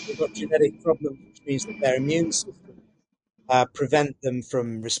 They've got genetic problems, which means that their immune system prevent them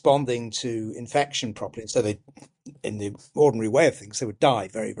from responding to infection properly. So they, in the ordinary way of things, they would die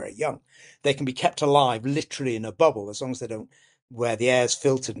very, very young. They can be kept alive literally in a bubble as long as they don't, where the air is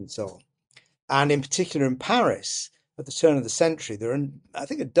filtered and so on. And in particular in Paris, at the turn of the century, there are, I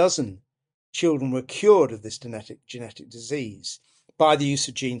think, a dozen children were cured of this genetic disease by the use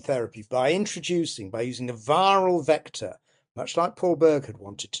of gene therapy, by using a viral vector, much like Paul Berg had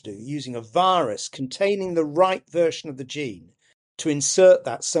wanted to do, using a virus containing the right version of the gene to insert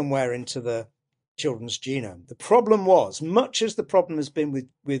that somewhere into the children's genome. The problem was, much as the problem has been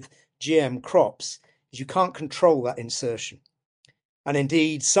with GM crops, is you can't control that insertion. And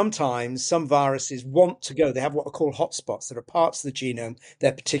indeed, sometimes some viruses want to go. They have what are called hotspots. There are parts of the genome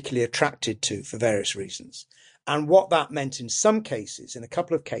they're particularly attracted to for various reasons. And what that meant in some cases, in a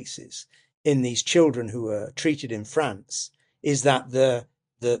couple of cases, in these children who were treated in France, is that the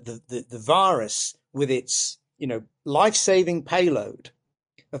virus, with its life-saving payload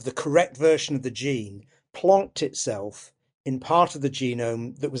of the correct version of the gene, plonked itself in part of the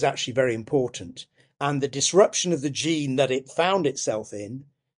genome that was actually very important. And the disruption of the gene that it found itself in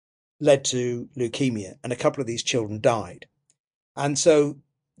led to leukemia, and a couple of these children died. And so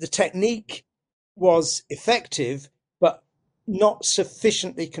the technique was effective, but not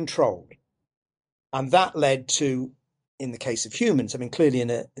sufficiently controlled. And that led to, in the case of humans, I mean, clearly in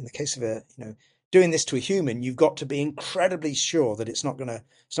the case of doing this to a human, you've got to be incredibly sure that it's not going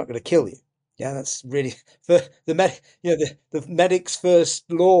to kill you. Yeah, that's really the medic's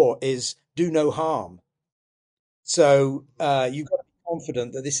first law is do no harm. So you've got to be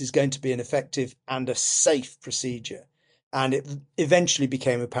confident that this is going to be an effective and a safe procedure. And it eventually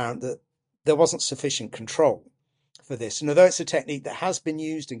became apparent that there wasn't sufficient control for this. And although it's a technique that has been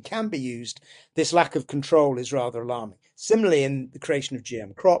used and can be used, this lack of control is rather alarming. Similarly, in the creation of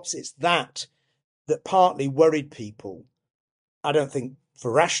GM crops, it's that partly worried people. I don't think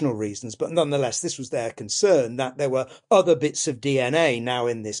for rational reasons, but nonetheless, this was their concern, that there were other bits of DNA now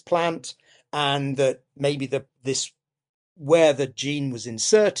in this plant, and that maybe this where the gene was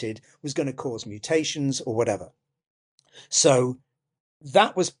inserted was going to cause mutations or whatever. So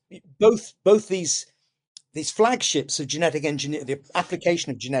that was both these flagships of genetic engineering, the application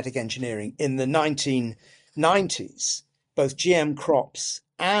of genetic engineering in the 1990s, both GM crops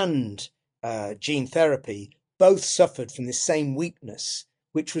and gene therapy, both suffered from the same weakness,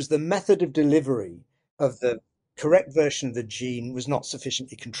 which was the method of delivery of the correct version of the gene was not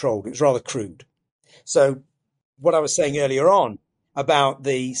sufficiently controlled. It was rather crude. So what I was saying earlier on about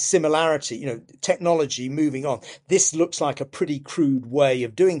the similarity, technology moving on, this looks like a pretty crude way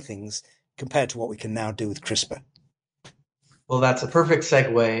of doing things compared to what we can now do with CRISPR. Well, that's a perfect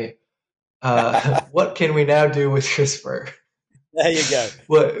segue. What can we now do with CRISPR? There you go.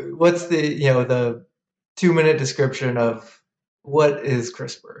 What's the 2-minute description of what is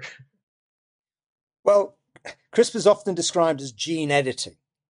CRISPR? Well, CRISPR is often described as gene editing.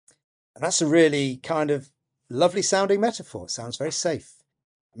 And that's a really kind of lovely sounding metaphor. It sounds very safe.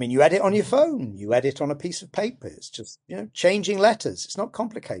 I mean, you edit on your phone, you edit on a piece of paper. It's just, changing letters. It's not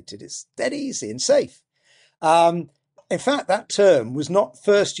complicated. It's dead easy and safe. In fact, that term was not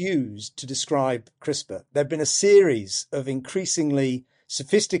first used to describe CRISPR. There have been a series of increasingly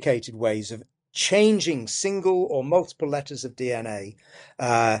sophisticated ways of changing single or multiple letters of DNA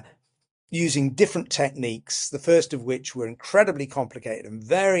using different techniques, the first of which were incredibly complicated and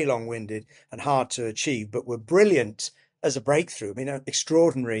very long-winded and hard to achieve, but were brilliant as a breakthrough. I mean,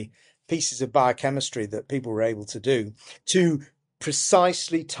 extraordinary pieces of biochemistry that people were able to do to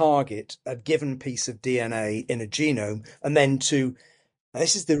precisely target a given piece of DNA in a genome, and then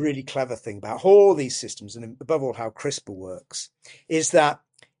this is the really clever thing about all these systems, and above all how CRISPR works, is that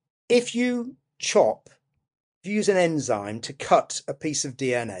if you use an enzyme to cut a piece of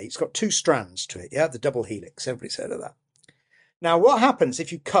DNA, it's got 2 strands to it, the double helix, everybody's heard of that. Now, what happens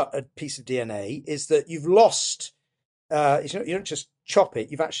if you cut a piece of DNA is that you've lost, you don't just chop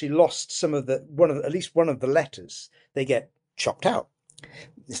it, you've actually lost at least one of the letters. They get chopped out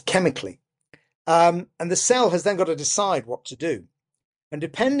chemically. And the cell has then got to decide what to do. And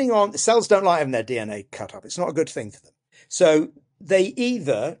depending on, the cells don't like having their DNA cut up. It's not a good thing for them. So they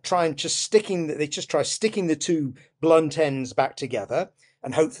either try sticking the 2 blunt ends back together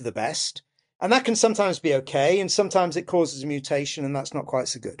and hope for the best. And that can sometimes be okay. And sometimes it causes a mutation, and that's not quite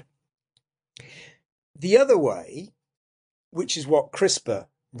so good. The other way, which is what CRISPR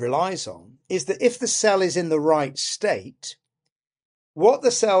relies on, is that if the cell is in the right state, what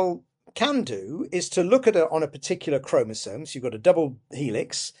the cell can do is to look at it on a particular chromosome. So you've got a double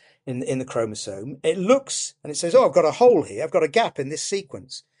helix. in the chromosome. It looks and it says, oh, I've got a hole here. I've got a gap in this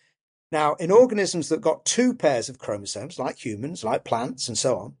sequence. Now, in organisms that got two pairs of chromosomes, like humans, like plants, and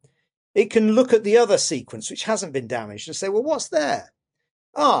so on, it can look at the other sequence, which hasn't been damaged, and say, well, what's there?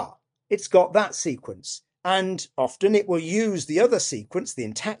 Ah, it's got that sequence. And often it will use the other sequence, the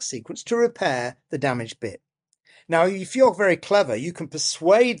intact sequence, to repair the damaged bit. Now, if you're very clever, you can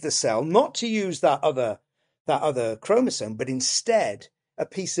persuade the cell not to use that other chromosome, but instead a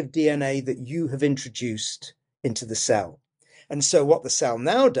piece of DNA that you have introduced into the cell. And so what the cell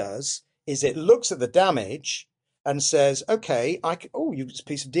now does is it looks at the damage and says, okay, you've got a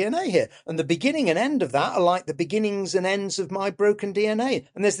piece of DNA here. And the beginning and end of that are like the beginnings and ends of my broken DNA.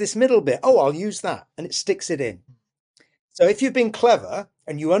 And there's this middle bit. Oh, I'll use that. And it sticks it in. So if you've been clever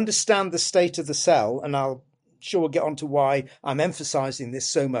and you understand the state of the cell, and I'll sure we'll get on to why I'm emphasizing this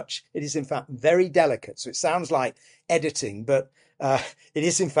so much. It is in fact very delicate. So it sounds like editing, but it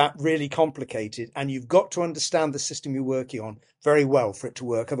is in fact really complicated. And you've got to understand the system you're working on very well for it to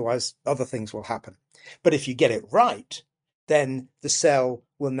work. Otherwise, other things will happen. But if you get it right, then the cell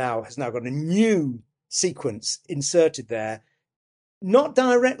has now got a new sequence inserted there. Not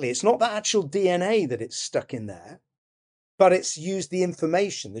directly. It's not the actual DNA that it's stuck in there, but it's used the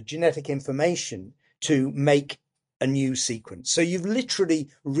information, the genetic information, to make a new sequence. So you've literally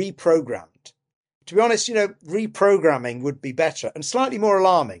reprogrammed. To be honest, reprogramming would be better and slightly more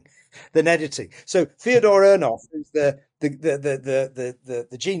alarming than editing. So Fyodor Urnov, who's the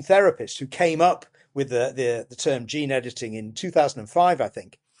gene therapist who came up with the term gene editing in 2005, I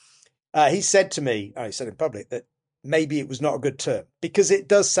think, he said to me, he said in public, that maybe it was not a good term because it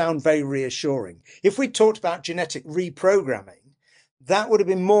does sound very reassuring. If we talked about genetic reprogramming, that would have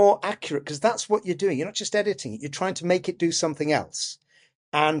been more accurate because that's what you're doing. You're not just editing it. You're trying to make it do something else.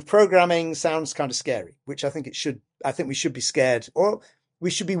 And programming sounds kind of scary, which I think we should be scared, or we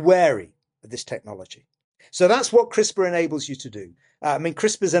should be wary of this technology. So that's what CRISPR enables you to do.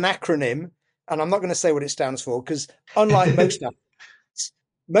 CRISPR is an acronym, and I'm not going to say what it stands for because unlike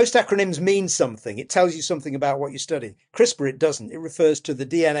most acronyms mean something. It tells you something about what you're studying. CRISPR, it doesn't. It refers to the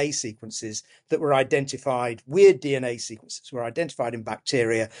DNA sequences that were identified, weird DNA sequences were identified in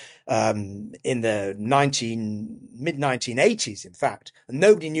bacteria in the mid-1980s, in fact. And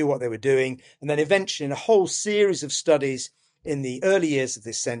nobody knew what they were doing. And then eventually in a whole series of studies in the early years of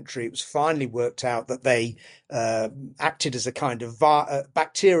this century, it was finally worked out that they acted as a kind of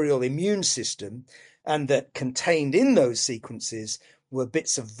bacterial immune system, and that contained in those sequences were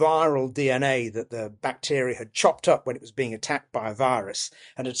bits of viral DNA that the bacteria had chopped up when it was being attacked by a virus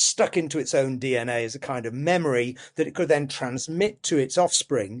and had stuck into its own DNA as a kind of memory that it could then transmit to its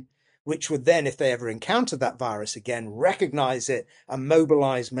offspring, which would then, if they ever encountered that virus again, recognize it and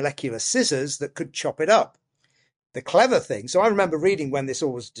mobilize molecular scissors that could chop it up. The clever thing, so I remember reading when this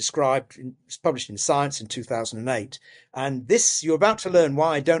all was described, it was published in Science in 2008, and this, you're about to learn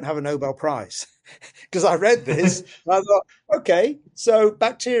why I don't have a Nobel Prize. Because I read this, and I thought, okay, so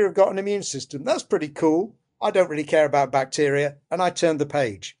bacteria have got an immune system. That's pretty cool. I don't really care about bacteria. And I turned the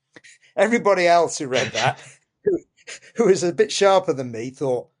page. Everybody else who read that, who is a bit sharper than me,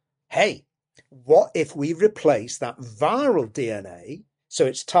 thought, hey, what if we replace that viral DNA, so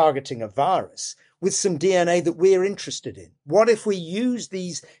it's targeting a virus, with some DNA that we're interested in? What if we use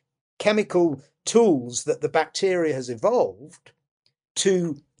these chemical tools that the bacteria has evolved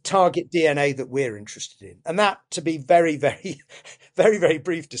to target DNA that we're interested in? And that, to be very, very, very, very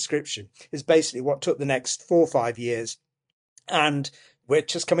brief description, is basically what took the next 4 or 5 years. And we're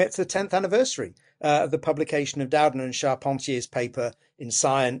just coming up to the 10th anniversary of the publication of Dowden and Charpentier's paper in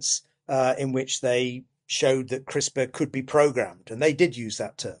Science, in which they showed that CRISPR could be programmed. And they did use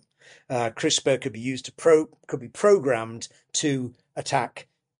that term. CRISPR could be programmed to attack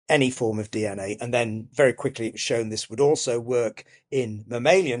any form of DNA. And then very quickly it was shown this would also work in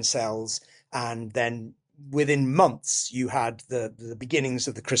mammalian cells. And then within months, you had the beginnings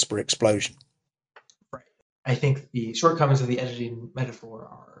of the CRISPR explosion. Right. I think the shortcomings of the editing metaphor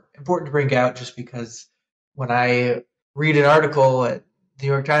are important to bring out just because when I read an article at the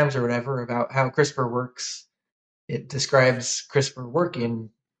New York Times or whatever about how CRISPR works, it describes CRISPR working.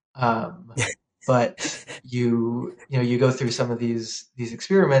 But you go through some of these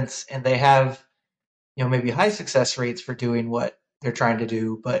experiments and they have, maybe high success rates for doing what they're trying to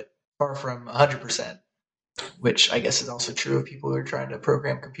do, but far from 100%, which I guess is also true of people who are trying to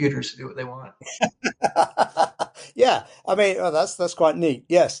program computers to do what they want. Yeah, that's quite neat.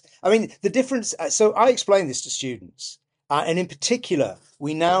 Yes, the difference. So I explain this to students, and in particular,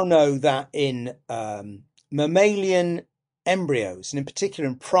 we now know that in mammalian embryos, and in particular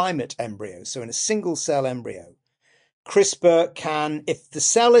in primate embryos, so in a single cell embryo, CRISPR can, if the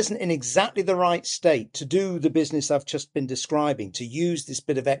cell isn't in exactly the right state to do the business I've just been describing, to use this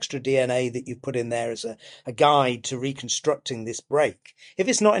bit of extra DNA that you've put in there as a guide to reconstructing this break, if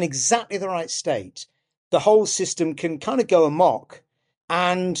it's not in exactly the right state, the whole system can kind of go amok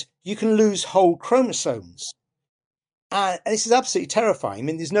and you can lose whole chromosomes. And this is absolutely terrifying. I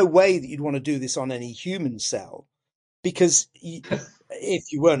mean, there's no way that you'd want to do this on any human cell because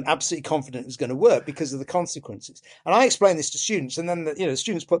if you weren't absolutely confident it was going to work because of the consequences. And I explain this to students, and then the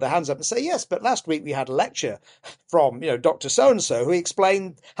students put their hands up and say, yes, but last week we had a lecture from Dr. So-and-so who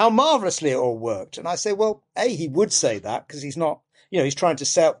explained how marvelously it all worked. And I say, well, he would say that because he's not, he's trying to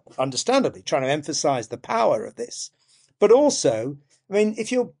sell, understandably, trying to emphasize the power of this. But also, I mean,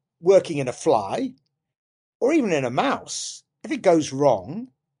 if you're working in a fly or even in a mouse, if it goes wrong,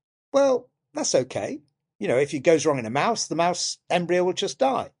 well, that's okay. If it goes wrong in a mouse, the mouse embryo will just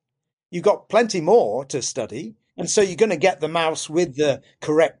die. You've got plenty more to study. And so you're going to get the mouse with the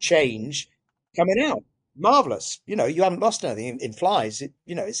correct change coming out. Marvelous. You haven't lost anything in flies.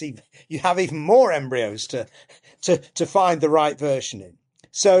 It's even, you have even more embryos to find the right version in.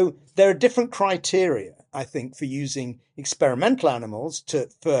 So there are different criteria, I think, for using experimental animals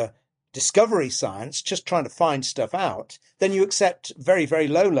for discovery science, just trying to find stuff out. Then you accept very, very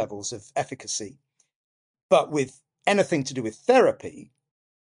low levels of efficacy. But with anything to do with therapy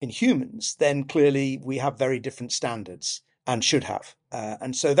in humans, then clearly we have very different standards and should have.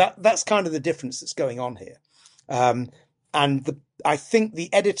 And so that's kind of the difference that's going on here. I think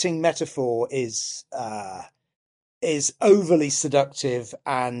the editing metaphor is overly seductive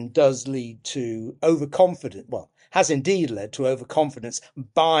and does lead to overconfidence. Well, has indeed led to overconfidence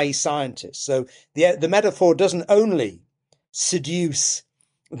by scientists. So the metaphor doesn't only seduce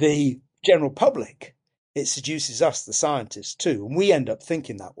the general public, it seduces us, the scientists, too. And we end up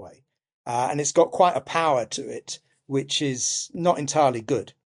thinking that way. And it's got quite a power to it, which is not entirely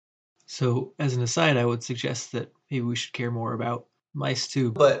good. So, as an aside, I would suggest that maybe we should care more about mice,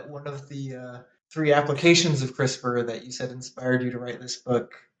 too. But one of the 3 applications of CRISPR that you said inspired you to write this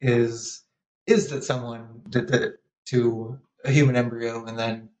book is that someone did that to a human embryo and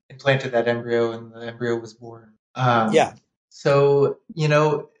then implanted that embryo and the embryo was born. Yeah. So,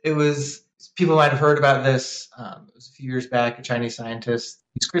 it was... People might have heard about this. It was a few years back. A Chinese scientist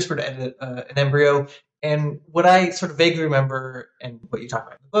used CRISPR to edit an embryo. And what I sort of vaguely remember, and what you talk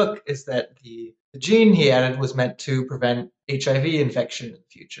about in the book, is that the gene he added was meant to prevent HIV infection in the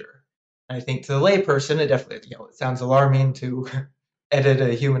future. And I think to the layperson, it definitely, it sounds alarming to edit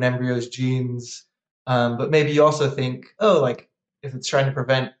a human embryo's genes. But maybe you also think, if it's trying to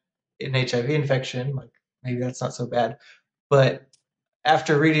prevent an HIV infection, maybe that's not so bad. But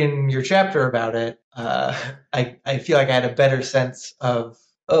after reading your chapter about it, I feel like I had a better sense of,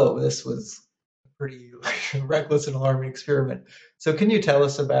 this was a pretty reckless and alarming experiment. So can you tell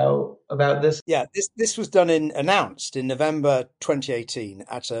us about this? Yeah, this was announced in November 2018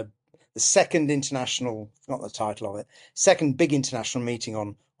 at the second international, not the title of it, second big international meeting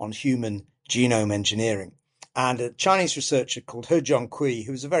on human genome engineering. And a Chinese researcher called He Jiankui,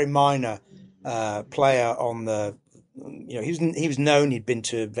 who was a very minor player on the, he was known, he'd been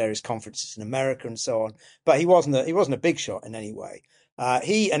to various conferences in America and so on, but he wasn't a big shot in any way.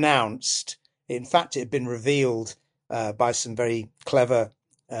 He announced, in fact, it had been revealed by some very clever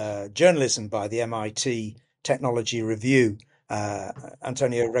journalism by the MIT Technology Review.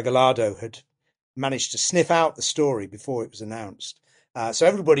 Antonio Regalado had managed to sniff out the story before it was announced. So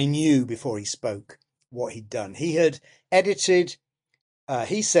everybody knew before he spoke what he'd done. He had edited,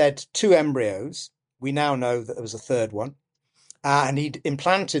 he said, 2 embryos. We now know that there was a third one. And he'd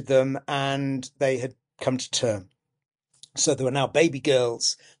implanted them and they had come to term. So there were now baby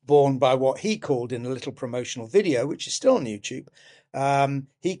girls born by what he called, in a little promotional video, which is still on YouTube,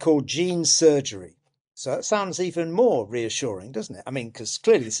 he called gene surgery. So that sounds even more reassuring, doesn't it? I mean, because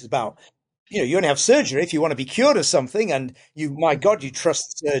clearly this is about, you only have surgery if you want to be cured of something, and my God, you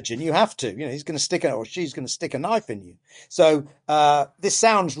trust the surgeon, you have to. He's going to stick or she's going to stick a knife in you. So this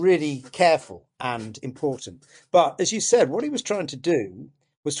sounds really careful and important. But as you said, what he was trying to do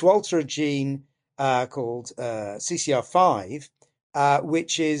was to alter a gene called CCR5,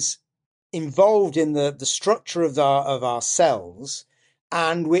 which is involved in the structure of our cells,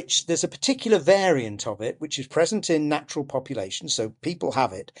 and which there's a particular variant of it which is present in natural populations, so people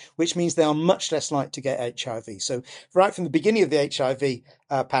have it, which means they are much less likely to get HIV. So right from the beginning of the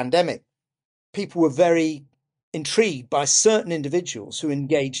HIV pandemic, people were very intrigued by certain individuals who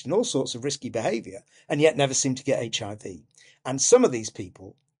engaged in all sorts of risky behavior and yet never seemed to get HIV. And some of these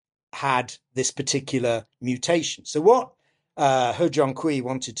people had this particular mutation. So what He Jiankui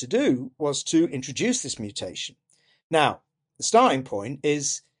wanted to do was to introduce this mutation. Now, the starting point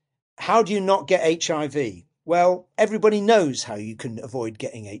is, how do you not get HIV? Well, everybody knows how you can avoid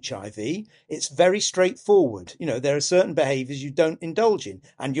getting HIV. It's very straightforward. There are certain behaviors you don't indulge in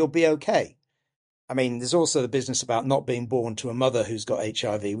and you'll be okay. I mean, there's also the business about not being born to a mother who's got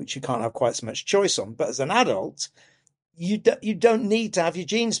HIV, which you can't have quite so much choice on. But as an adult, you don't need to have your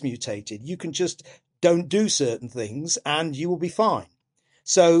genes mutated. You can just don't do certain things and you will be fine.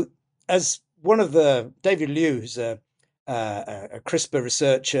 So as one of David Liu, who's a CRISPR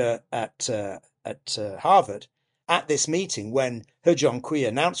researcher at Harvard, at this meeting, when He Jiankui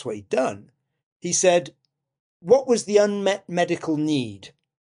announced what he'd done, he said, what was the unmet medical need?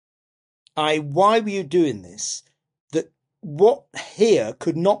 Why were you doing this? That what here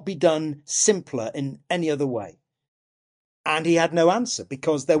could not be done simpler in any other way? And he had no answer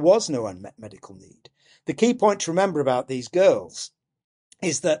because there was no unmet medical need. The key point to remember about these girls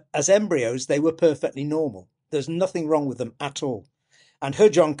is that as embryos, they were perfectly normal. There's nothing wrong with them at all. And He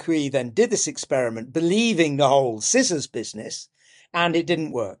Jiankui then did this experiment, believing the whole scissors business, and it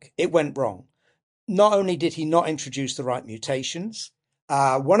didn't work. It went wrong. Not only did he not introduce the right mutations,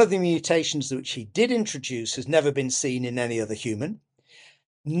 one of the mutations which he did introduce has never been seen in any other human.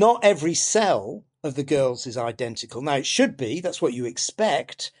 Not every cell of the girls is identical. Now, it should be. That's what you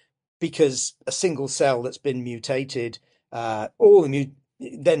expect, because a single cell that's been mutated,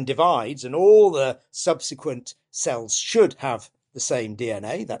 then divides, and all the subsequent cells should have the same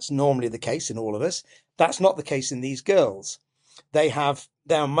DNA. That's normally the case in all of us. That's not the case in these girls.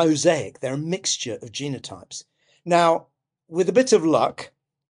 They're mosaic. They're a mixture of genotypes. Now, with a bit of luck,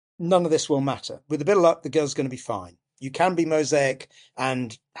 none of this will matter. With a bit of luck, the girl's going to be fine. You can be mosaic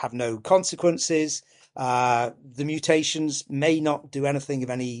and have no consequences. The mutations may not do anything of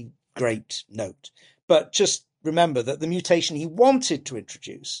any great note. But just remember that the mutation he wanted to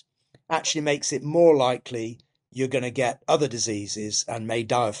introduce actually makes it more likely you're going to get other diseases and may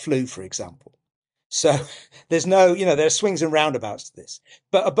die of flu, for example. So there's there are swings and roundabouts to this.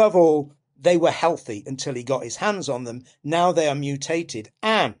 But above all, they were healthy until he got his hands on them. Now they are mutated.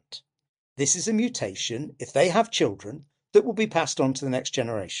 And this is a mutation, if they have children, that will be passed on to the next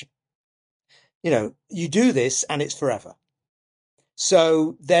generation. You do this and it's forever.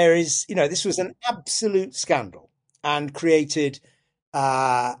 So there is, this was an absolute scandal and created,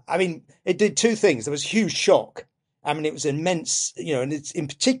 it did two things. There was huge shock. It was immense, and it's in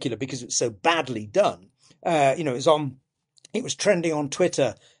particular because it's so badly done. It was trending on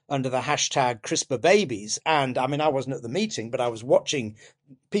Twitter under the hashtag CRISPR babies. And I wasn't at the meeting, but I was watching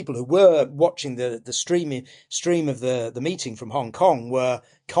people who were watching the stream of the meeting from Hong Kong were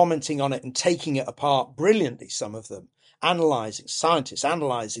commenting on it and taking it apart brilliantly, some of them. Scientists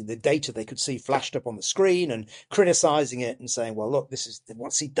analyzing the data they could see flashed up on the screen and criticizing it and saying, well, look,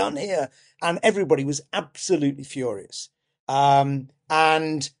 what's he done here? And everybody was absolutely furious.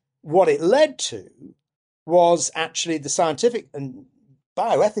 And what it led to was actually the scientific and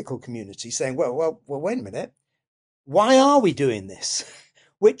bioethical community saying, well, wait a minute. Why are we doing this?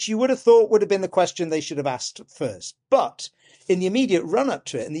 Which you would have thought would have been the question they should have asked first. But in the immediate run up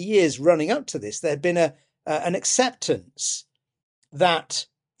to it, in the years running up to this, there had been an acceptance that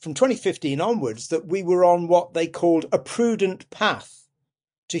from 2015 onwards, that we were on what they called a prudent path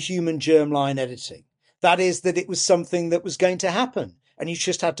to human germline editing. That is, that it was something that was going to happen. And you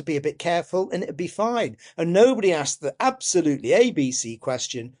just had to be a bit careful and it'd be fine. And nobody asked the absolutely ABC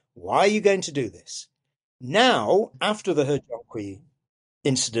question, why are you going to do this? Now, after the He Jiankui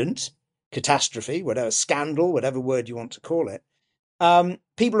incident, catastrophe, whatever, scandal, whatever word you want to call it,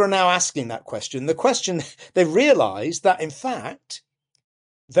 people are now asking that question. The question, they've realized that, in fact,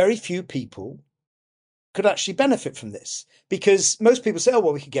 very few people could actually benefit from this, because most people say, oh,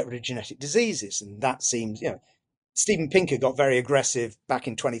 well, we could get rid of genetic diseases. And that seems, Steven Pinker got very aggressive back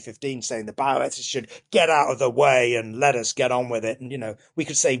in 2015 saying the bioethicists should get out of the way and let us get on with it. And, we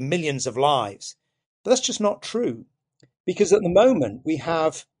could save millions of lives. But that's just not true, because at the moment we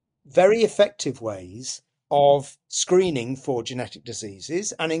have very effective ways of screening for genetic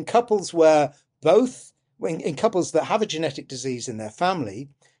diseases. And in couples in couples that have a genetic disease in their family,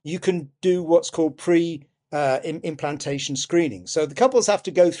 you can do what's called pre-implantation screening. So the couples have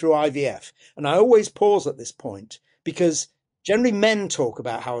to go through IVF. And I always pause at this point because generally men talk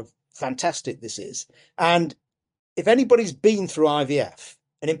about how fantastic this is. And if anybody's been through IVF,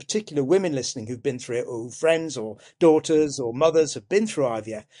 and in particular women listening who've been through it, or friends or daughters or mothers have been through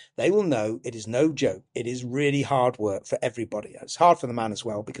IVF, they will know it is no joke. It is really hard work for everybody. It's hard for the man as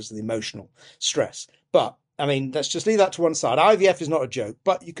well because of the emotional stress. But, let's just leave that to one side. IVF is not a joke,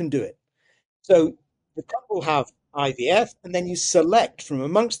 but you can do it. So the couple have IVF, and then you select from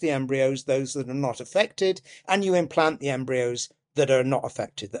amongst the embryos those that are not affected, and you implant the embryos that are not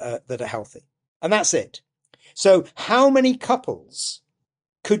affected, that are healthy. And that's it. So how many couples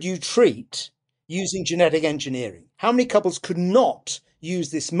could you treat using genetic engineering? How many couples could not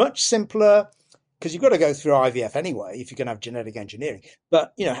use this much simpler, because you've got to go through IVF anyway if you can have genetic engineering,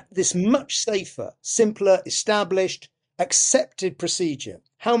 but this much safer, simpler, established, accepted procedure?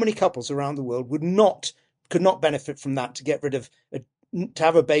 How many couples around the world could not benefit from that, to get rid of to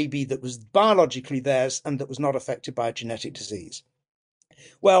have a baby that was biologically theirs and that was not affected by a genetic disease?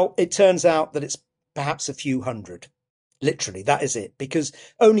 Well, it turns out that it's perhaps a few hundred. Literally, that is it, because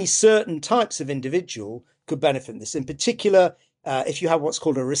only certain types of individual could benefit from this. In particular, if you have what's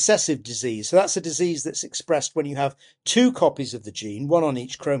called a recessive disease. So that's a disease that's expressed when you have two copies of the gene, one on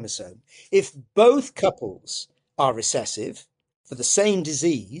each chromosome. If both couples are recessive for the same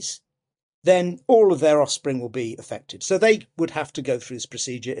disease, then all of their offspring will be affected. So they would have to go through this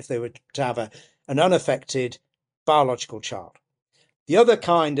procedure if they were to have an unaffected biological child. The other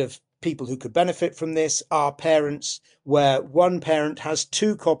kind of people who could benefit from this are parents where one parent has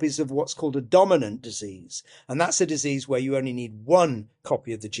two copies of what's called a dominant disease. And that's a disease where you only need one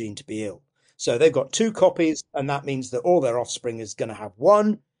copy of the gene to be ill. So they've got two copies, and that means that all their offspring is going to have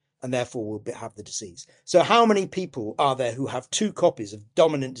one, and therefore will have the disease. So how many people are there who have two copies of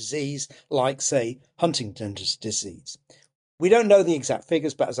dominant disease, like, say, Huntington's disease? We don't know the exact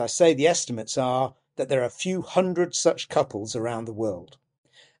figures, but as I say, the estimates are that there are a few hundred such couples around the world.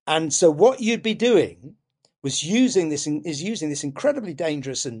 And so what you'd be doing is using this incredibly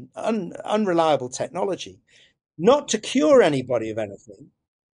dangerous and unreliable technology, not to cure anybody of anything,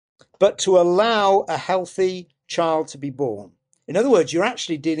 but to allow a healthy child to be born. In other words, you're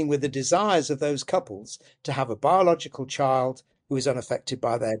actually dealing with the desires of those couples to have a biological child who is unaffected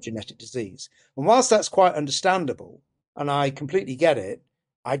by their genetic disease. And whilst that's quite understandable, and I completely get it,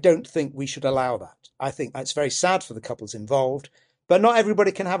 I don't think we should allow that. I think it's very sad for the couples involved, but not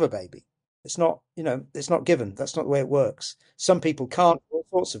everybody can have a baby. It's not given. That's not the way it works. Some people can't for all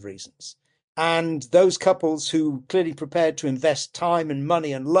sorts of reasons. And those couples who clearly prepared to invest time and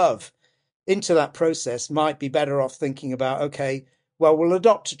money and love into that process might be better off thinking about, okay, well, we'll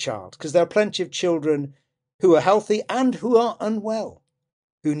adopt a child, because there are plenty of children who are healthy and who are unwell,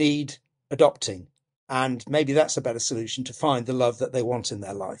 who need adopting. And maybe that's a better solution to find the love that they want in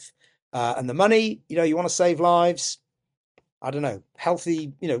their life. And the money, you want to save lives. I don't know,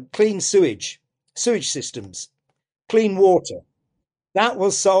 healthy, clean sewage systems, clean water. That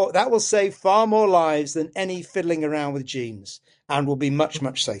will save far more lives than any fiddling around with genes, and will be much,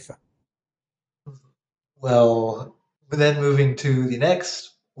 much safer. Well, then moving to the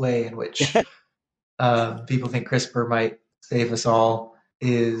next way in which people think CRISPR might save us all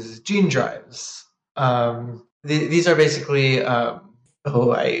is gene drives. These are basically, I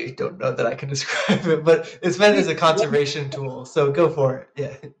don't know that I can describe it, but it's meant as a conservation tool. So go for it.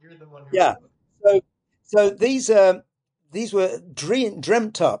 Yeah, you're the one. Yeah. So these were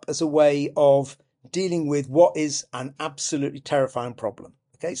dreamt up as a way of dealing with what is an absolutely terrifying problem.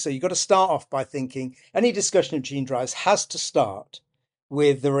 Okay, so you've got to start off by thinking any discussion of gene drives has to start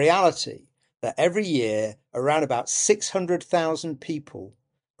with the reality that every year around about 600,000 people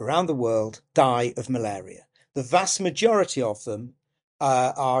around the world die of malaria. The vast majority of them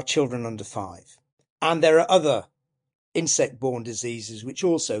are children under 5. And there are other insect-borne diseases which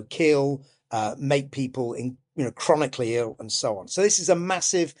also kill, make people chronically ill, and so on. So this is a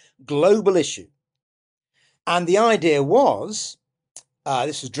massive global issue. And the idea was,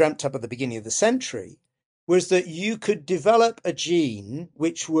 this was dreamt up at the beginning of the century, was that you could develop a gene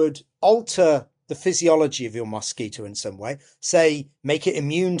which would alter the physiology of your mosquito in some way, say, make it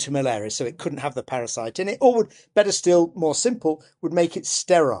immune to malaria so it couldn't have the parasite in it, or would, better still, more simple, would make it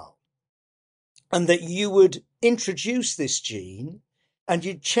sterile. And that you would introduce this gene and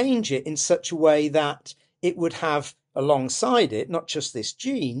you'd change it in such a way that it would have alongside it, not just this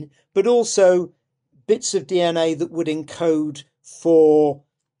gene, but also bits of DNA that would encode for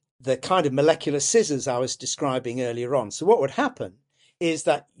the kind of molecular scissors I was describing earlier on. So what would happen is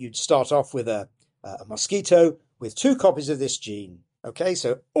that you'd start off with a mosquito with 2 copies of this gene. Okay,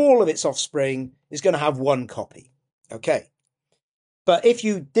 so all of its offspring is going to have 1 copy. Okay. But if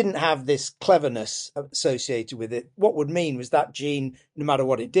you didn't have this cleverness associated with it, what would mean was that gene, no matter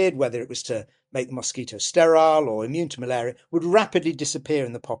what it did, whether it was to make the mosquito sterile or immune to malaria, would rapidly disappear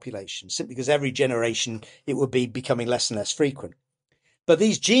in the population, simply because every generation it would be becoming less and less frequent. But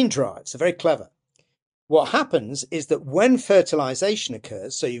these gene drives are very clever. What happens is that when fertilization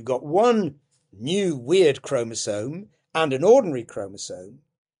occurs, so you've got one new weird chromosome and an ordinary chromosome,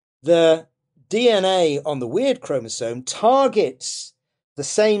 the DNA on the weird chromosome targets the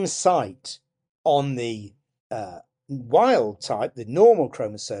same site on the wild type, the normal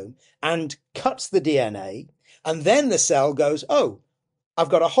chromosome, and cuts the DNA. And then the cell goes, oh, I've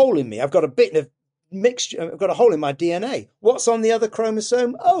got a hole in me. I've got a bit of mixture. I've got a hole in my DNA. What's on the other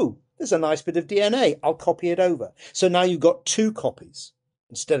chromosome? Oh, there's a nice bit of DNA. I'll copy it over. So now you've got 2 copies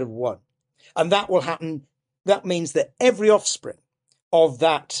instead of 1. And that will happen. That means that every offspring of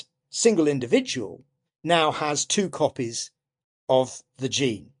that single individual now has 2 copies of the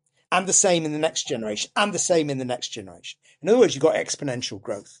gene, and the same in the next generation, and the same in the next generation. In other words, you've got exponential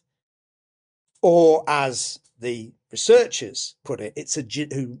growth. Or as the researchers put it, it's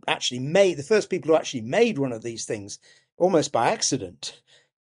who actually made, the first people who actually made one of these things almost by accident.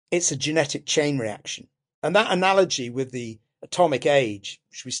 It's a genetic chain reaction. And that analogy with the atomic age,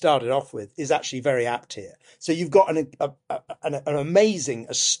 which we started off with, is actually very apt here. So you've got an amazing,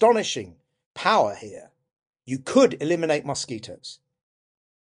 astonishing power here. You could eliminate mosquitoes,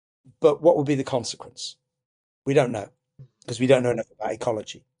 but what would be the consequence? We don't know, because we don't know enough about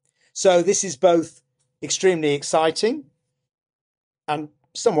ecology. So this is both extremely exciting and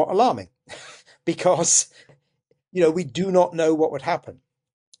somewhat alarming because, we do not know what would happen.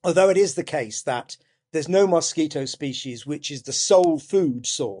 Although it is the case that there's no mosquito species which is the sole food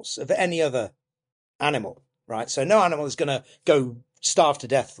source of any other animal, right? So no animal is going to go starve to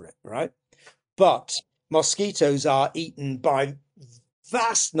death for it, right? But mosquitoes are eaten by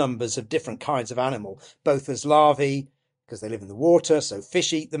vast numbers of different kinds of animal, both as larvae, because they live in the water, so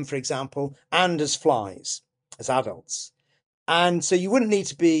fish eat them, for example, and as flies, as adults. And so you wouldn't need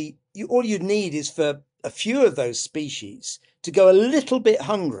to be, all you'd need is for a few of those species to go a little bit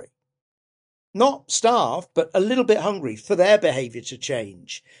hungry. Not starve, but a little bit hungry for their behavior to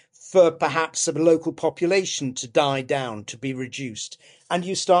change, for perhaps a local population to die down, to be reduced. And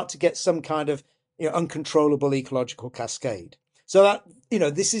you start to get some kind of uncontrollable ecological cascade. So that,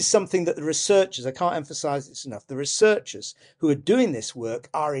 this is something that the researchers, I can't emphasize this enough, the researchers who are doing this work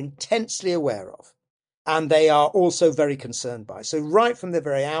are intensely aware of, and they are also very concerned by. So right from the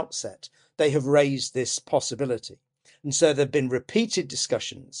very outset, they have raised this possibility. And so there have been repeated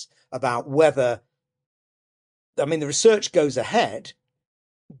discussions about whether, the research goes ahead,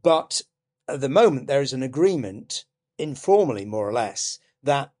 but at the moment there is an agreement, informally more or less,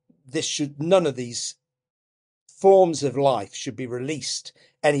 that none of these forms of life should be released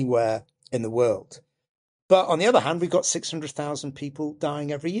anywhere in the world. But on the other hand, we've got 600,000 people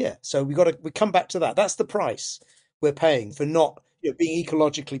dying every year. So we come back to that. That's the price we're paying for not being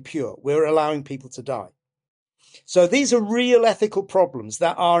ecologically pure. We're allowing people to die. So these are real ethical problems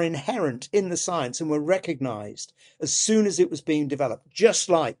that are inherent in the science and were recognized as soon as it was being developed, just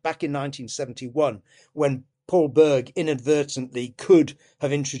like back in 1971, when Paul Berg inadvertently could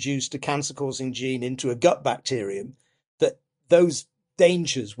have introduced a cancer-causing gene into a gut bacterium, that those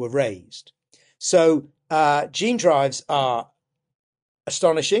dangers were raised. So gene drives are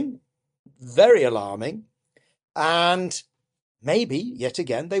astonishing, very alarming, and maybe, yet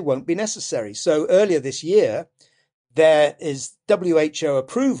again, they won't be necessary. So earlier this year, there is WHO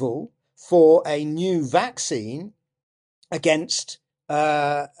approval for a new vaccine against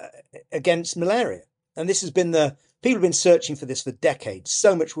malaria. And this has been people have been searching for this for decades.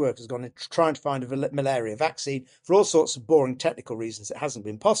 So much work has gone into trying to find a malaria vaccine. For all sorts of boring technical reasons, it hasn't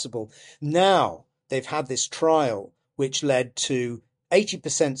been possible. Now they've had this trial, which led to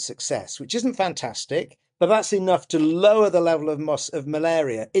 80% success, which isn't fantastic, but that's enough to lower the level of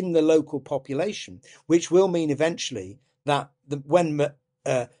malaria in the local population, which will mean eventually that when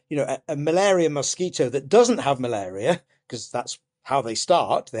a malaria mosquito that doesn't have malaria, because that's how they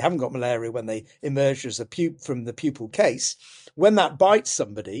start, they haven't got malaria when they emerge as a pupe from the pupal case, when that bites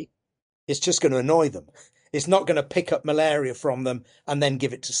somebody, it's just going to annoy them. It's not going to pick up malaria from them and then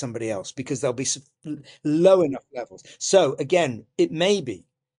give it to somebody else, because there'll be low enough levels. So again, it may be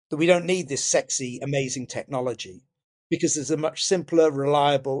that we don't need this sexy, amazing technology, because there's a much simpler,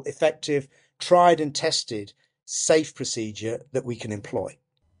 reliable, effective, tried and tested, safe procedure that we can employ.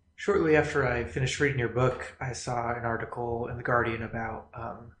 Shortly after I finished reading your book, I saw an article in The Guardian about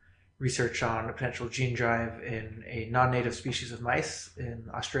research on a potential gene drive in a non-native species of mice in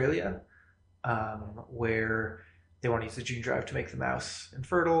Australia, where they want to use the gene drive to make the mouse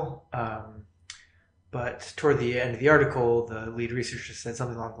infertile. But toward the end of the article, the lead researcher said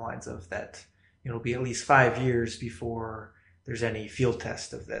something along the lines of that it'll be at least 5 years before there's any field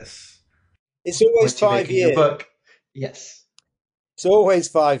test of this. It's always 5 years. Book. Yes. It's always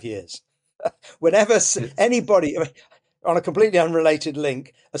 5 years. Whenever anybody, on a completely unrelated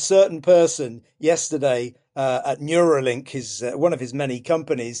link, a certain person yesterday at Neuralink, his one of his many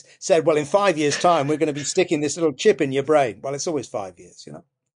companies, said, well, in 5 years' time, we're going to be sticking this little chip in your brain. Well, it's always 5 years, you know.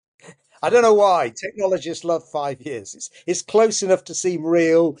 I don't know why. Technologists love 5 years. It's close enough to seem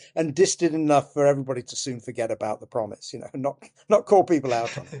real and distant enough for everybody to soon forget about the promise, you know, and not call people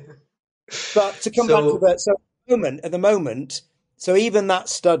out on it. But to come back to So that, so at the moment, so even that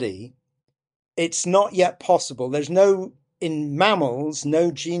study, it's not yet possible. There's no, in mammals,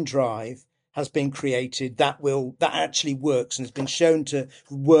 no gene drive has been created that actually works and has been shown to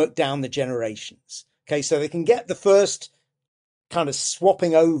work down the generations. Okay, so they can get the first kind of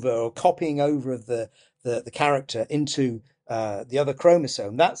swapping over or copying over of the character into the other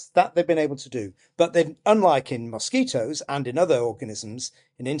chromosome. That they've been able to do. But they've, unlike in mosquitoes and in other organisms,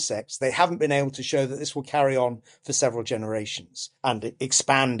 in insects, they haven't been able to show that this will carry on for several generations and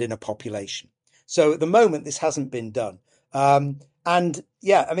expand in a population. So at the moment, this hasn't been done. And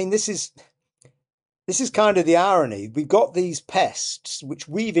yeah, I mean, this is kind of the irony. We've got these pests which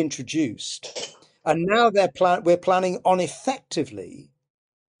we've introduced, and now we're planning on effectively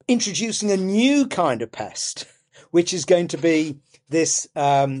introducing a new kind of pest, which is going to be this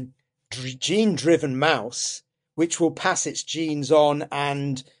gene-driven mouse, which will pass its genes on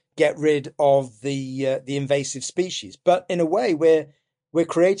and get rid of the invasive species. But in a way, we're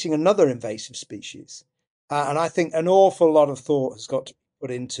creating another invasive species, and I think an awful lot of thought has got to be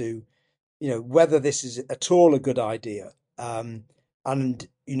put into, you know, whether this is at all a good idea. And,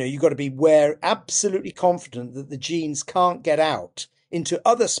 you know, you've got to be absolutely confident that the genes can't get out into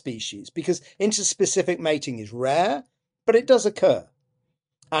other species, because interspecific mating is rare, but it does occur.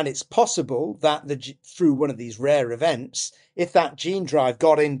 And it's possible that through one of these rare events, if that gene drive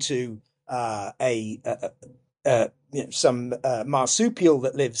got into some marsupial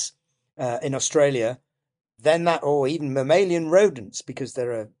that lives in Australia, then that, or even mammalian rodents, because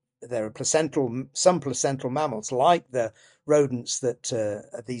there are some placental mammals like the rodents that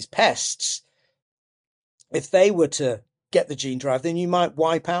are these pests. If they were to get the gene drive, then you might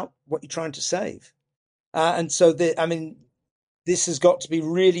wipe out what you're trying to save. And so, this has got to be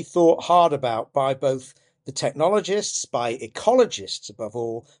really thought hard about by both the technologists, by ecologists above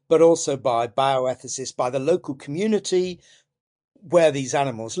all, but also by bioethicists, by the local community where these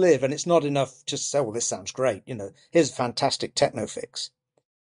animals live. And it's not enough just to say, well, this sounds great, you know, here's a fantastic techno fix.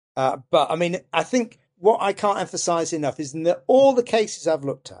 But I mean, I think what I can't emphasize enough is in all the cases I've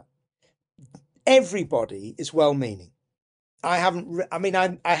looked at, everybody is well-meaning. I have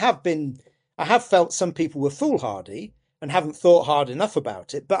felt some people were foolhardy and haven't thought hard enough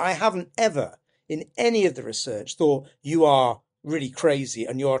about it, but I haven't ever in any of the research thought you are really crazy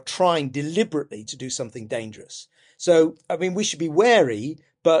and you're trying deliberately to do something dangerous. So, I mean, we should be wary,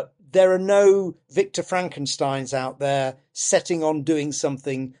 but there are no Victor Frankensteins out there setting on doing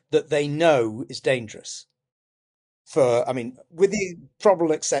something that they know is dangerous. With the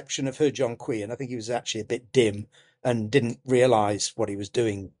probable exception of John Queen, I think he was actually a bit dim and didn't realize what he was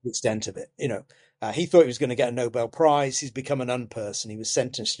doing, the extent of it. You know, he thought he was going to get a Nobel Prize. He's become an unperson. He was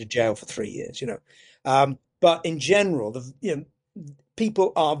sentenced to jail for 3 years, you know. But in general,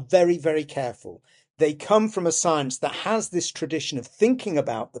 people are very, very careful. They come from a science that has this tradition of thinking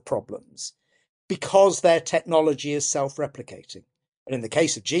about the problems because their technology is self-replicating. And in the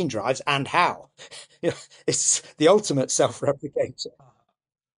case of gene drives, and how, you know, it's the ultimate self-replicator.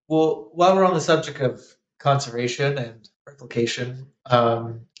 Well, while we're on the subject of conservation and replication,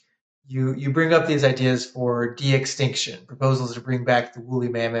 you bring up these ideas for de-extinction, proposals to bring back the woolly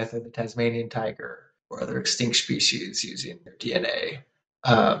mammoth or the Tasmanian tiger or other extinct species using their DNA.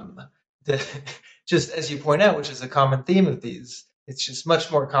 Just as you point out, which is a common theme of these, it's just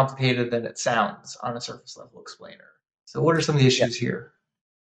much more complicated than it sounds on a surface level explainer. So what are some of the issues here?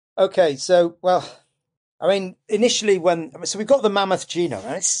 Okay, so, well, I mean, initially so we've got the mammoth genome,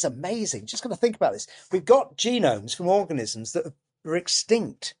 and this is amazing. Just got to think about this. We've got genomes from organisms that were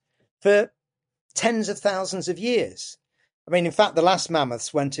extinct for tens of thousands of years. I mean, in fact, the last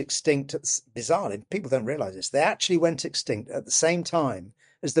mammoths went extinct, bizarrely, people don't realize this, they actually went extinct at the same time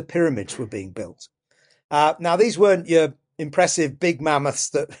as the pyramids were being built. Now, these weren't your impressive big mammoths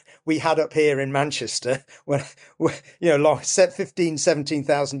that we had up here in Manchester when, you know,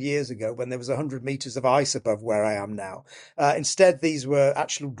 17,000 years ago when there was 100 meters of ice above where I am now. Instead, these were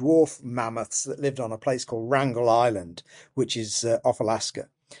actual dwarf mammoths that lived on a place called Wrangel Island, which is off Alaska.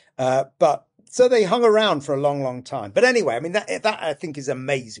 So they hung around for a long, long time. But anyway, I mean, that I think is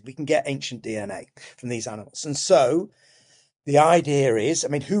amazing. We can get ancient DNA from these animals. And so the idea is, I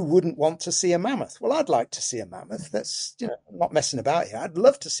mean, who wouldn't want to see a mammoth? Well, I'd like to see a mammoth. That's, you know, I'm not messing about here. I'd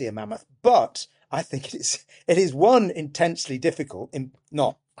love to see a mammoth, but I think it is one, intensely difficult,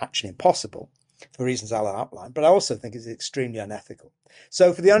 not actually impossible, for reasons I'll outline, but I also think it's extremely unethical.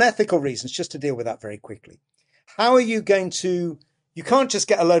 So for the unethical reasons, just to deal with that very quickly, how are you going to, you can't just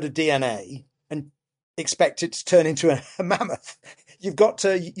get a load of DNA and expect it to turn into a mammoth. You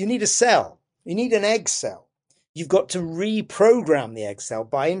need a cell. You need an egg cell. You've got to reprogram the egg cell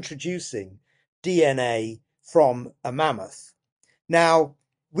by introducing DNA from a mammoth. Now,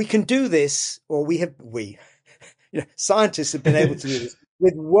 we can do this, or scientists have been able to do this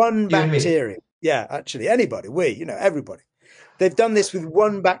with one bacterium. Yeah, actually, anybody, everybody. They've done this with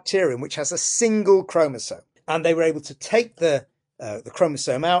one bacterium, which has a single chromosome. And they were able to take the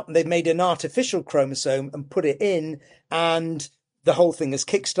chromosome out, and they've made an artificial chromosome and put it in, and the whole thing has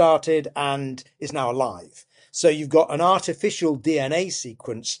kickstarted and is now alive. So you've got an artificial DNA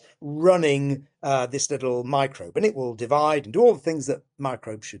sequence running this little microbe, and it will divide and do all the things that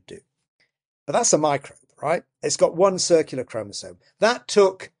microbes should do. But that's a microbe, right? It's got one circular chromosome. That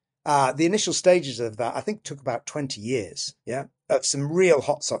took the initial stages of that, I think, took about 20 years, of some real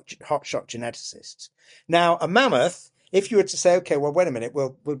hotshot geneticists. Now, a mammoth, if you were to say, okay, well, wait a minute,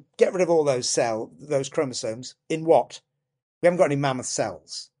 we'll get rid of all those chromosomes. In what? We haven't got any mammoth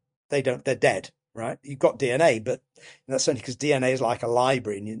cells. They're dead, right? You've got DNA, but that's only because DNA is like a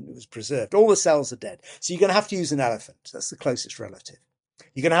library and it was preserved. All the cells are dead. So you're going to have to use an elephant. That's the closest relative.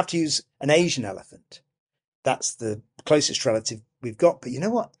 You're going to have to use an Asian elephant. That's the closest relative we've got. But you know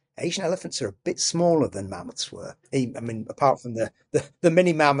what? Asian elephants are a bit smaller than mammoths were. I mean, apart from the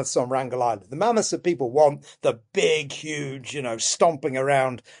mini mammoths on Wrangel Island. The mammoths that people want, the big, huge, stomping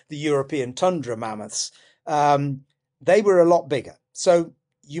around the European tundra mammoths, they were a lot bigger. So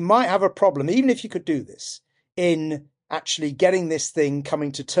you might have a problem, even if you could do this, in actually getting this thing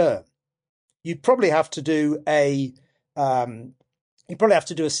coming to term. You'd probably have to do a cesarean.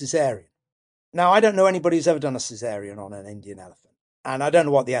 Now, I don't know anybody who's ever done a cesarean on an Indian elephant. And I don't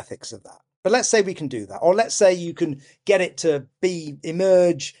know what the ethics of that. But let's say we can do that. Or let's say you can get it to be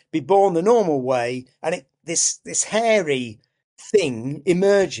born the normal way, and this hairy thing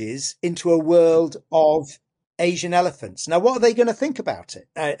emerges into a world of Asian elephants. Now, what are they going to think about it?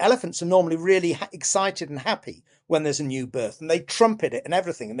 Elephants are normally really excited and happy when there's a new birth, and they trumpet it and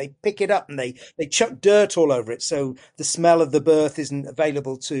everything, and they pick it up and they chuck dirt all over it so the smell of the birth isn't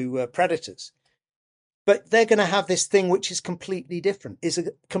available to predators. But they're going to have this thing which is completely different, is a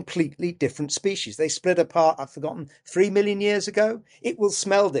completely different species. They split apart, I've forgotten, 3 million years ago. It will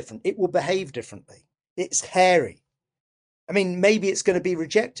smell different. It will behave differently. It's hairy. I mean, maybe it's going to be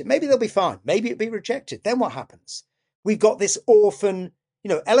rejected. Maybe they'll be fine. Maybe it'll be rejected. Then what happens? We've got this orphan,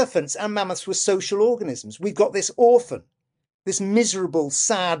 elephants and mammoths were social organisms. We've got this orphan, this miserable,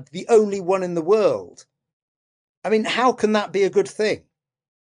 sad, the only one in the world. I mean, how can that be a good thing?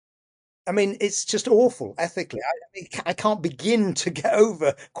 I mean, it's just awful ethically. I can't begin to get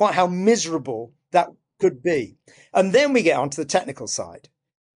over quite how miserable that could be. And then we get onto the technical side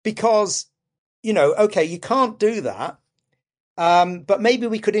because, okay, you can't do that. But maybe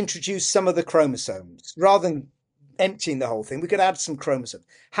we could introduce some of the chromosomes rather than emptying the whole thing. We could add some chromosomes.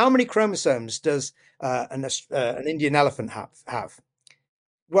 How many chromosomes does an Indian elephant have?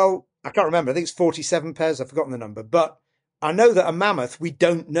 Well, I can't remember. I think it's 47 pairs. I've forgotten the number, but I know that a mammoth, we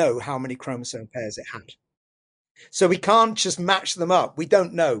don't know how many chromosome pairs it had. So we can't just match them up. We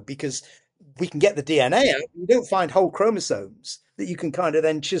don't know because we can get the DNA out. You don't find whole chromosomes that you can kind of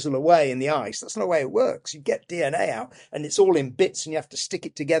then chisel away in the ice. That's not the way it works. You get DNA out and it's all in bits and you have to stick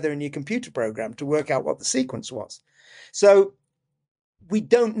it together in your computer program to work out what the sequence was. So we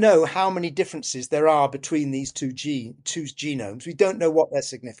don't know how many differences there are between these two genomes. We don't know what they're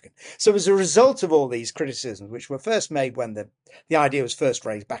significant. So as a result of all these criticisms, which were first made when the idea was first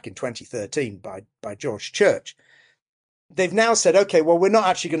raised back in 2013 by George Church, they've now said, okay, well, we're not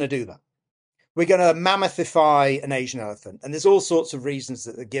actually going to do that. We're going to mammothify an Asian elephant. And there's all sorts of reasons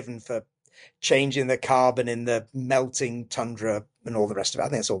that are given for changing the carbon in the melting tundra and all the rest of it. I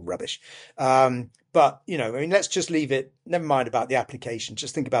think it's all rubbish. But, let's just leave it. Never mind about the application.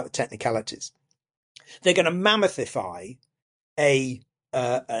 Just think about the technicalities. They're going to mammothify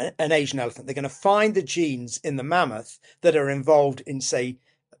an Asian elephant. They're going to find the genes in the mammoth that are involved in, say,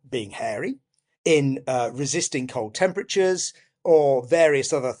 being hairy, in resisting cold temperatures, or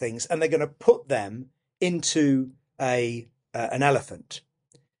various other things, and they're going to put them into an elephant.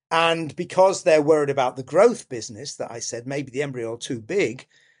 And because they're worried about the growth business that I said, maybe the embryo are too big,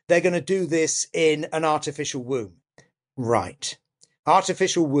 they're going to do this in an artificial womb. Right.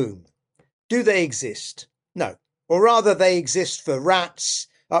 Artificial womb. Do they exist? No. Or rather, they exist for rats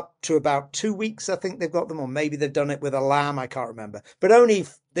up to about 2 weeks, I think they've got them, or maybe they've done it with a lamb, I can't remember. But only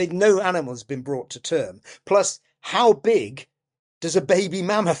no animal has been brought to term. Plus, how big does a baby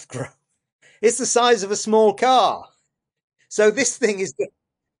mammoth grow? It's the size of a small car. So this thing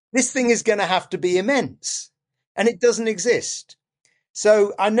is going to have to be immense, and it doesn't exist.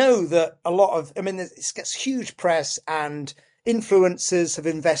 So I know that it gets huge press, and influencers have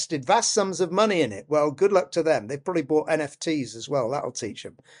invested vast sums of money in it. Well, good luck to them. They've probably bought NFTs as well. That'll teach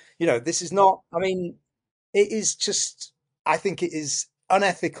them. This is not, it is just, I think it is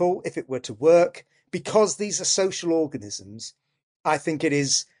unethical if it were to work, because these are social organisms. I think it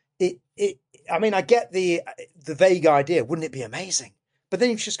is, I get the vague idea. Wouldn't it be amazing? But then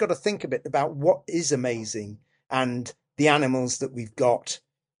you've just got to think a bit about what is amazing and the animals that we've got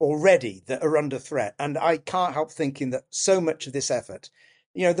already that are under threat. And I can't help thinking that so much of this effort,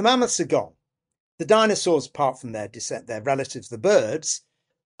 the mammoths are gone. The dinosaurs, apart from their relatives, the birds,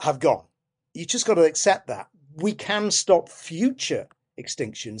 have gone. You just got to accept that. We can stop future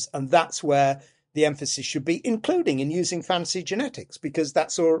extinctions, and that's where the emphasis should be, including in using fancy genetics, because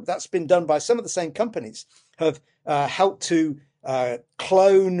that's been done by some of the same companies have helped to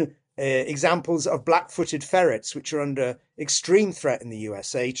clone examples of black-footed ferrets, which are under extreme threat in the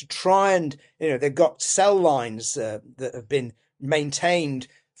USA, to try and, they've got cell lines that have been maintained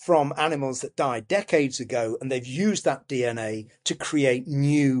from animals that died decades ago, and they've used that DNA to create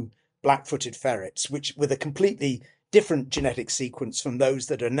new black-footed ferrets, which with a completely different genetic sequence from those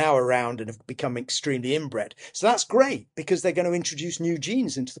that are now around and have become extremely inbred. So that's great, because they're going to introduce new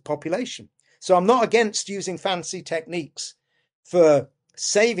genes into the population. So I'm not against using fancy techniques for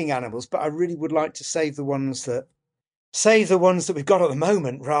saving animals, but I really would like to save the ones that we've got at the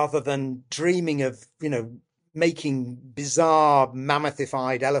moment, rather than dreaming of, making bizarre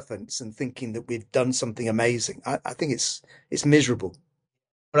mammothified elephants and thinking that we've done something amazing. I think it's miserable.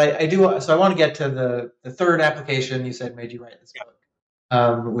 But I do. So I want to get to the third application you said made you write this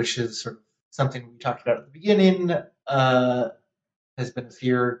book, which is sort of something we talked about at the beginning. Has been a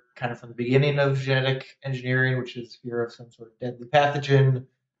fear kind of from the beginning of genetic engineering, which is fear of some sort of deadly pathogen.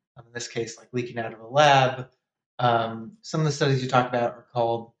 In this case, like leaking out of a lab. Some of the studies you talk about are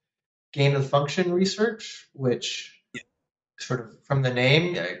called gain of function research, which sort of from the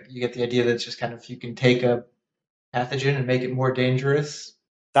name, you get the idea that it's just kind of you can take a pathogen and make it more dangerous.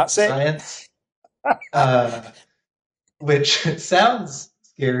 That's it. Science, which sounds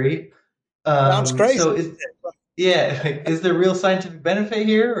scary. Sounds crazy. So is there real scientific benefit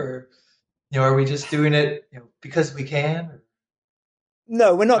here, or are we just doing it because we can?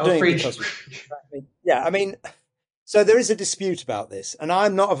 No, we're not doing it because we can. So there is a dispute about this, and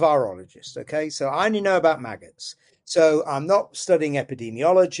I'm not a virologist, okay? So I only know about maggots. So I'm not studying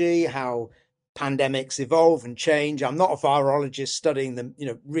epidemiology, how pandemics evolve and change. I'm not a virologist studying them,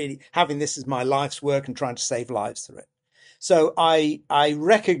 really having this as my life's work and trying to save lives through it. So I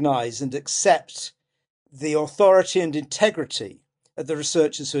recognize and accept the authority and integrity of the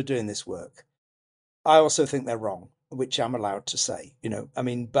researchers who are doing this work. I also think they're wrong, which I'm allowed to say,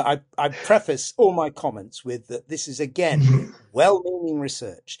 but I preface all my comments with that this is, again, well-meaning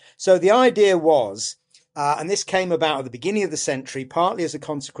research. So the idea was, and this came about at the beginning of the century, partly as a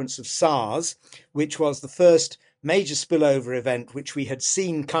consequence of SARS, which was the first major spillover event, which we had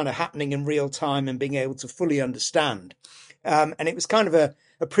seen kind of happening in real time and being able to fully understand. And it was kind of a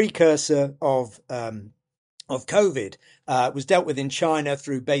precursor of COVID. Was dealt with in China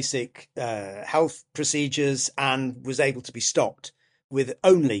through basic health procedures and was able to be stopped with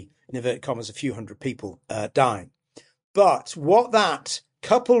only, in inverted commas, a few hundred people dying. But what that,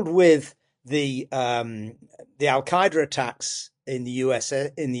 coupled with the Al-Qaeda attacks in the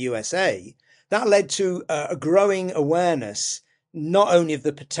USA, that led to a growing awareness, not only of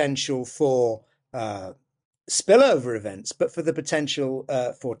the potential for spillover events, but for the potential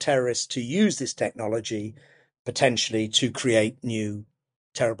for terrorists to use this technology potentially to create new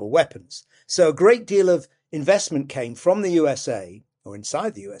terrible weapons. So a great deal of investment came from the USA, or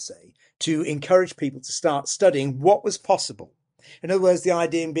inside the USA, to encourage people to start studying what was possible. In other words, the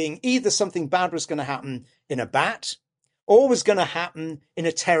idea being either something bad was going to happen in a bat, or was going to happen in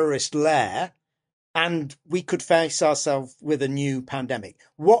a terrorist lair, and we could face ourselves with a new pandemic.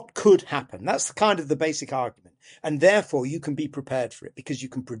 What could happen? That's kind of the basic argument. And therefore, you can be prepared for it because you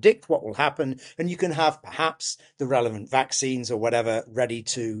can predict what will happen and you can have perhaps the relevant vaccines or whatever ready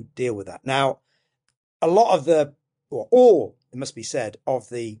to deal with that. Now, a lot of all, it must be said, of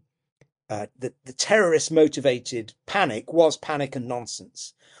the terrorist-motivated panic was panic and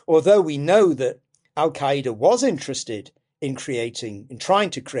nonsense. Although we know that Al-Qaeda was interested in trying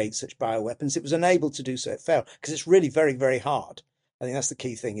to create such bioweapons, it was unable to do so. It failed because it's really very, very hard. I think that's the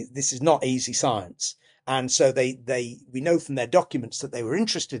key thing. This is not easy science. And so we know from their documents that they were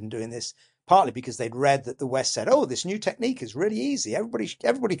interested in doing this, partly because they'd read that the West said, oh, this new technique is really easy.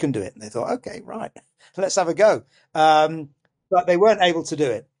 Everybody can do it. And they thought, okay, right, let's have a go. But they weren't able to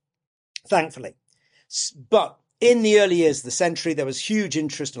do it, thankfully. But in the early years of the century, there was huge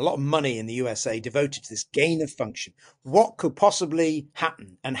interest and a lot of money in the USA devoted to this gain of function. What could possibly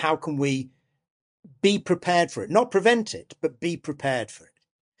happen and how can we be prepared for it? Not prevent it, but be prepared for it.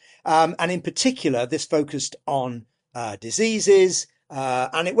 And in particular, this focused on diseases,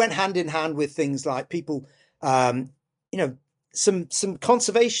 and it went hand in hand with things like people, some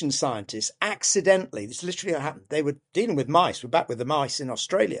conservation scientists accidentally, this literally happened, they were dealing with mice. We're back with the mice in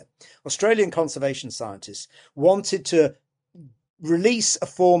Australia. Australian conservation scientists wanted to release a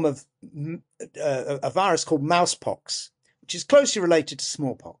form of a virus called mousepox, which is closely related to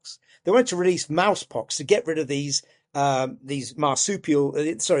smallpox. They wanted to release mousepox to get rid of these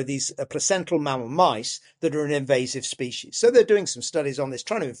placental mammal mice that are an invasive species. So they're doing some studies on this,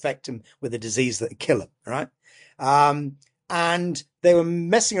 trying to infect them with a disease that would kill them, right? And they were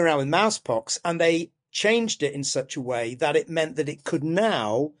messing around with mousepox, and they changed it in such a way that it meant that it could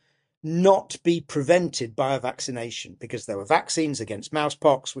now not be prevented by a vaccination, because there were vaccines against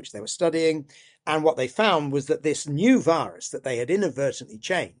mousepox, which they were studying. And what they found was that this new virus that they had inadvertently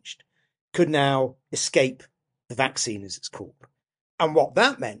changed could now escape the vaccine, as it's called. And what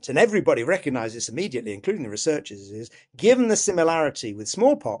that meant, and everybody recognized this immediately, including the researchers, is given the similarity with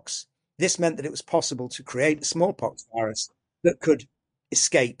smallpox, this meant that it was possible to create a smallpox virus that could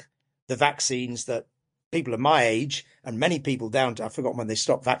escape the vaccines that people of my age and many people down to, I've forgotten when they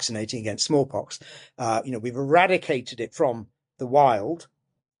stopped vaccinating against smallpox. We've eradicated it from the wild.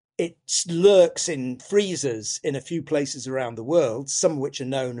 It lurks in freezers in a few places around the world, some of which are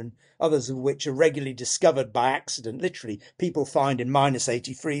known and others of which are regularly discovered by accident. Literally, people find in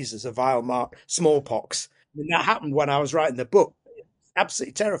 -80 freezers a vial marked smallpox. I mean, that happened when I was writing the book.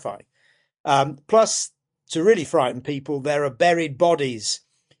 Absolutely terrifying. Plus, to really frighten people, there are buried bodies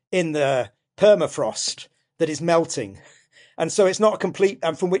in the permafrost that is melting. And so it's not a complete,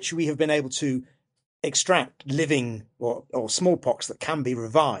 and from which we have been able to extract living or smallpox that can be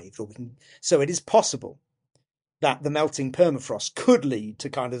revived. So it is possible that the melting permafrost could lead to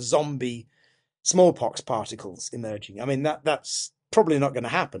kind of zombie smallpox particles emerging. I mean, that's probably not going to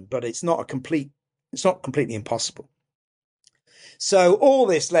happen, but it's not completely impossible. So all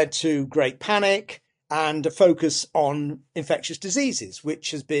this led to great panic and a focus on infectious diseases,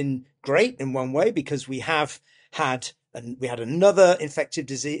 which has been great in one way because we had another infectious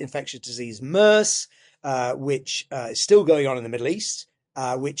disease, MERS, which is still going on in the Middle East,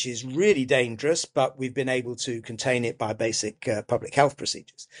 which is really dangerous, but we've been able to contain it by basic public health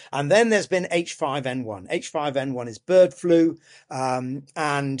procedures. And then there's been H5N1. H5N1 is bird flu,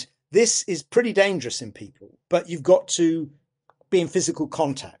 and this is pretty dangerous in people, but you've got to be in physical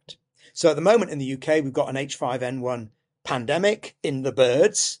contact. So at the moment in the UK, we've got an H5N1 pandemic in the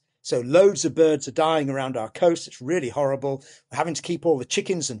birds. So loads of birds are dying around our coast. It's really horrible. We're having to keep all the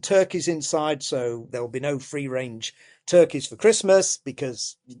chickens and turkeys inside, so there will be no free-range turkeys for Christmas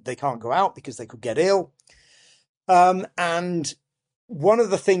because they can't go out because they could get ill. And one of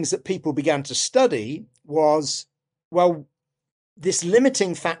the things that people began to study was, well, this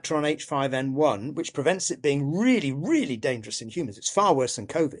limiting factor on H5N1, which prevents it being really, really dangerous in humans, it's far worse than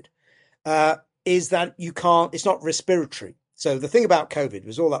COVID, is that it's not respiratory. So the thing about COVID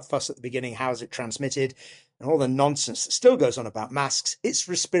was all that fuss at the beginning, how is it transmitted, and all the nonsense that still goes on about masks. It's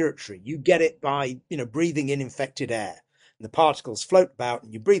respiratory. You get it by, breathing in infected air, and the particles float about,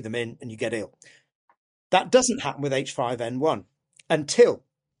 and you breathe them in, and you get ill. That doesn't happen with H5N1 until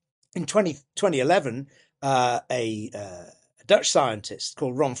in 2011, a Dutch scientist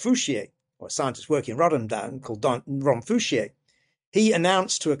called Ron Fouchier, or a scientist working in Rotterdam called Ron Fouchier, he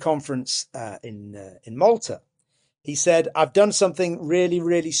announced to a conference in Malta. He said, I've done something really,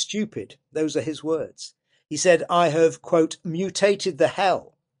 really stupid. Those are his words. He said, I have, quote, mutated the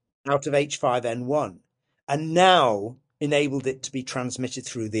hell out of H5N1 and now enabled it to be transmitted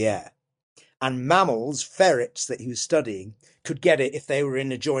through the air. And mammals, ferrets that he was studying, could get it if they were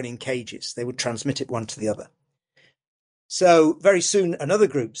in adjoining cages. They would transmit it one to the other. So very soon another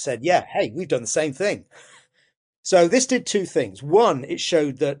group said, yeah, hey, we've done the same thing. So this did two things. One, it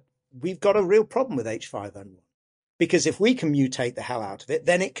showed that we've got a real problem with H5N1. Because if we can mutate the hell out of it,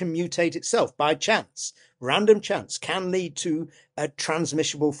 then it can mutate itself by chance. Random chance can lead to a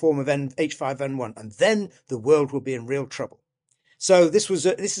transmissible form of H5N1, and then the world will be in real trouble. So this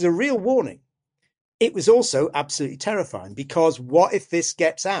is a real warning. It was also absolutely terrifying because what if this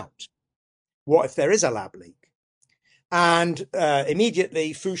gets out? What if there is a lab leak? And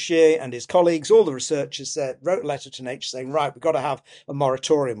immediately Fouchier and his colleagues, all the researchers wrote a letter to Nature saying, right, we've got to have a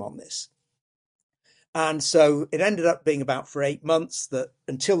moratorium on this. And so it ended up being about for 8 months that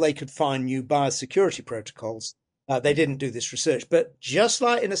until they could find new biosecurity protocols, they didn't do this research. But just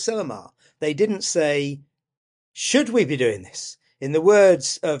like in Asilomar, they didn't say, should we be doing this? In the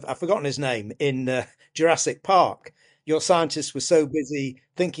words of, I've forgotten his name, in Jurassic Park, your scientists were so busy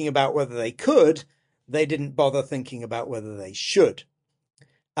thinking about whether they could, they didn't bother thinking about whether they should.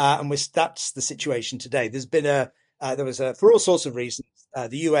 That's the situation today. For all sorts of reasons,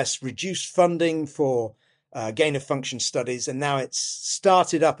 the US reduced funding for gain of function studies, and now it's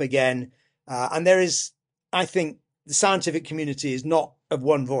started up again. And I think, the scientific community is not of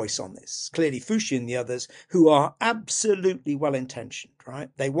one voice on this. Clearly, Fouché and the others, who are absolutely well-intentioned, right?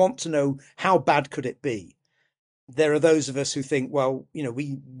 They want to know how bad could it be. There are those of us who think, well,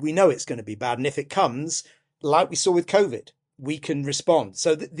 we know it's going to be bad, and if it comes, like we saw with COVID, we can respond.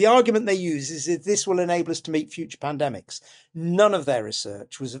 So the argument they use is that this will enable us to meet future pandemics. None of their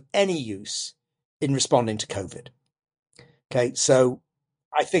research was of any use in responding to COVID. Okay, so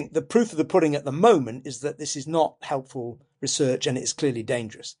I think the proof of the pudding at the moment is that this is not helpful research and it is clearly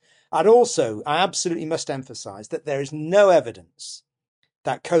dangerous. I absolutely must emphasize that there is no evidence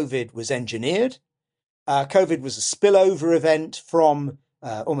that COVID was engineered. COVID was a spillover event from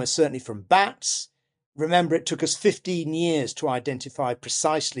almost certainly from bats. Remember, it took us 15 years to identify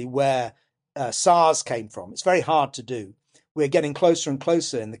precisely where SARS came from. It's very hard to do. We're getting closer and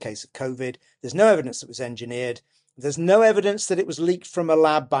closer in the case of COVID. There's no evidence that it was engineered. There's no evidence that it was leaked from a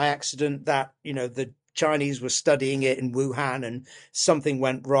lab by accident, that, the Chinese were studying it in Wuhan and something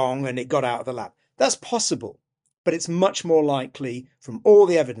went wrong and it got out of the lab. That's possible, but it's much more likely from all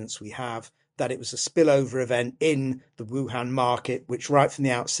the evidence we have that it was a spillover event in the Wuhan market, which right from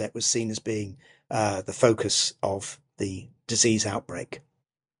the outset was seen as being the focus of the disease outbreak.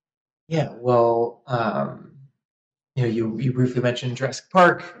 Yeah, well, you briefly mentioned Jurassic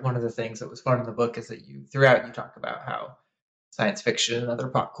Park. One of the things that was fun in the book is that you talk about how science fiction and other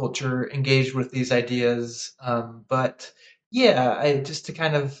pop culture engaged with these ideas. But yeah, just to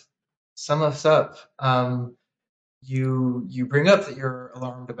kind of sum us up, you bring up that you're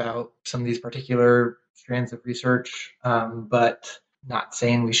alarmed about some of these particular strands of research, but not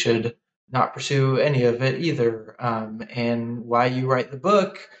saying we should not pursue any of it either. And why you write the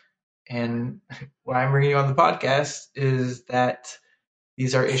book and why I'm bringing you on the podcast is that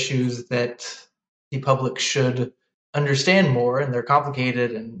these are issues that the public should understand more, and they're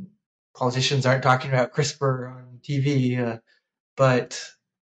complicated, and politicians aren't talking about CRISPR on TV, but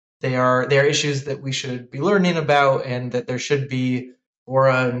they are issues that we should be learning about, and that there should be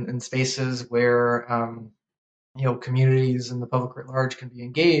fora and spaces where communities and the public at large can be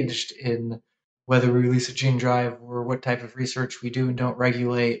engaged in whether we release a gene drive or what type of research we do and don't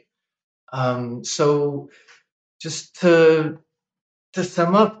regulate. So just to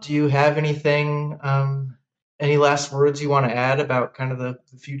sum up, do you have anything, any last words you want to add about kind of the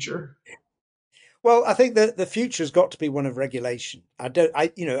future? Well, I think that the future has got to be one of regulation.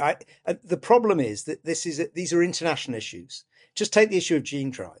 The problem is that these are international issues. Just take the issue of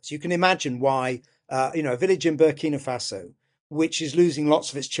gene drives. You can imagine why, a village in Burkina Faso, which is losing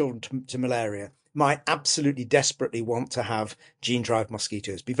lots of its children to malaria, might absolutely desperately want to have gene drive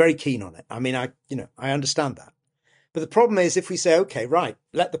mosquitoes, be very keen on it. I mean, I understand that. But the problem is, if we say, okay, right,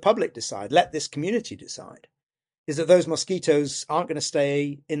 let the public decide, let this community decide, is that those mosquitoes aren't going to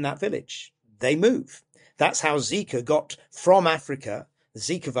stay in that village. They move. That's how Zika got from Africa, the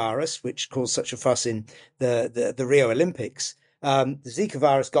Zika virus, which caused such a fuss in the Rio Olympics. The Zika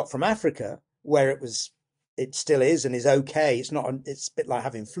virus got from Africa, where it still is and is okay. It's a bit like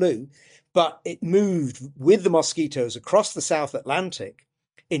having flu, but it moved with the mosquitoes across the South Atlantic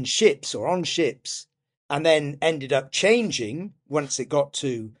in ships or on ships, and then ended up changing once it got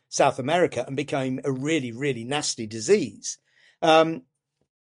to South America and became a really, really nasty disease.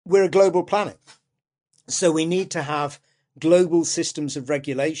 We're a global planet, so we need to have global systems of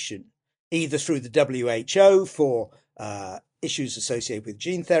regulation, either through the WHO for issues associated with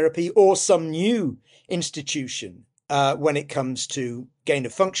gene therapy, or some new institution when it comes to gain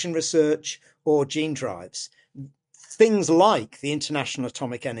of function research or gene drives. Things like the International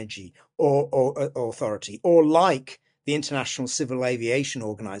Atomic Energy or Authority, or like the International Civil Aviation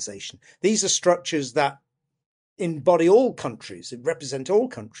Organization. These are structures that embody all countries, represent all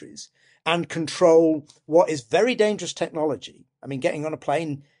countries, and control what is very dangerous technology. I mean, getting on a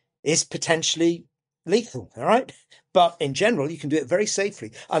plane is potentially lethal, all right? But in general, you can do it very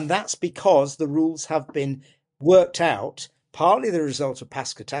safely. And that's because the rules have been worked out, partly the result of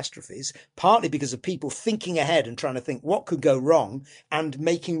past catastrophes, partly because of people thinking ahead and trying to think what could go wrong and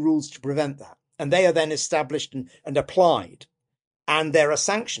making rules to prevent that. And they are then established and applied. And there are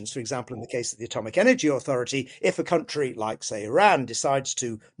sanctions, for example, in the case of the Atomic Energy Authority. If a country like, say, Iran decides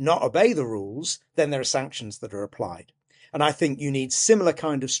to not obey the rules, then there are sanctions that are applied. And I think you need similar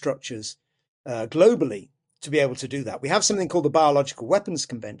kind of structures globally to be able to do that. We have something called the Biological Weapons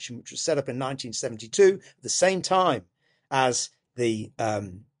Convention, which was set up in 1972, at the same time as the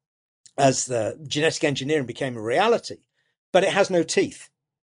genetic engineering became a reality, but it has no teeth.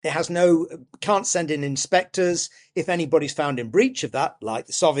 It has can't send in inspectors. If anybody's found in breach of that, like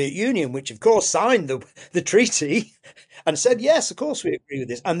the Soviet Union, which of course signed the treaty and said, yes, of course we agree with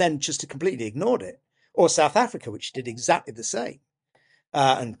this, and then just completely ignored it, or South Africa, which did exactly the same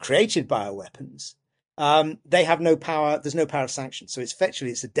and created bioweapons, they have no power. There's no power of sanction. So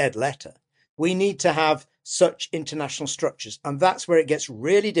it's a dead letter. We need to have such international structures. And that's where it gets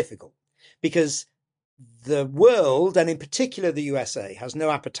really difficult, because the world, and in particular the USA, has no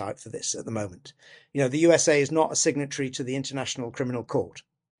appetite for this at the moment. The USA is not a signatory to the International Criminal Court.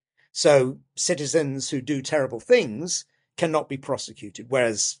 So citizens who do terrible things cannot be prosecuted.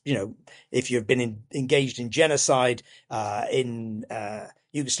 Whereas, if you've been engaged in genocide in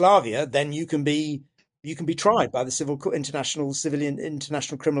Yugoslavia, then you can be tried by the International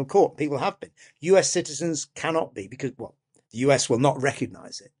Criminal Court. People have been. US citizens cannot be, because, the US will not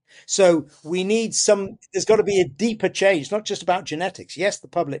recognize it. So we need there's got to be a deeper change. It's not just about genetics. Yes, the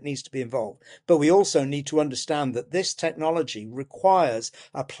public needs to be involved, but we also need to understand that this technology requires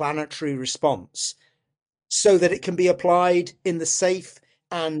a planetary response so that it can be applied in the safe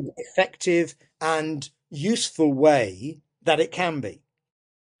and effective and useful way that it can be.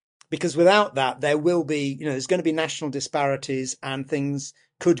 Because without that, there will be, there's going to be national disparities, and things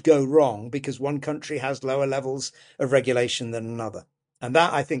could go wrong because one country has lower levels of regulation than another. And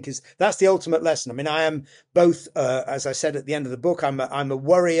that, I think, that's the ultimate lesson. I mean, I am both, as I said at the end of the book, I'm a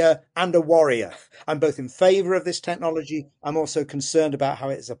worrier and a warrior. I'm both in favor of this technology. I'm also concerned about how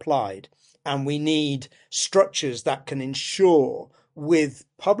it is applied. And we need structures that can ensure, with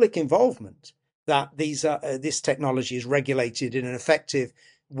public involvement, that this technology is regulated in an effective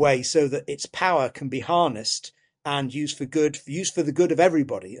way so that its power can be harnessed and used for the good of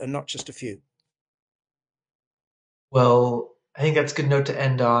everybody and not just a few. Well, I think that's a good note to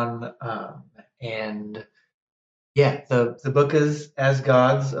end on. And yeah, the book is As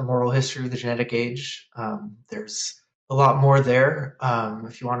Gods, A Moral History of the Genetic Age. There's a lot more there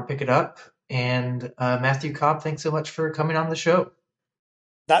if you want to pick it up. And Matthew Cobb, thanks so much for coming on the show.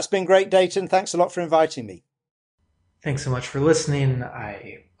 That's been great, Dayton. Thanks a lot for inviting me. Thanks so much for listening.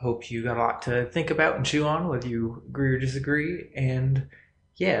 I hope you got a lot to think about and chew on, whether you agree or disagree. And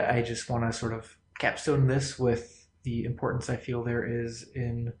yeah, I just want to sort of capstone this with the importance I feel there is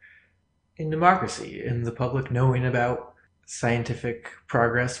in democracy, in the public knowing about scientific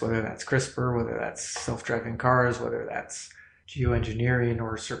progress, whether that's CRISPR, whether that's self-driving cars, whether that's geoengineering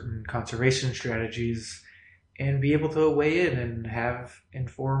or certain conservation strategies, and be able to weigh in and have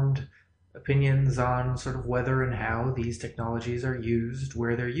informed opinions on sort of whether and how these technologies are used,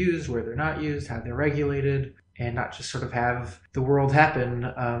 where they're not used, how they're regulated, and not just sort of have the world happen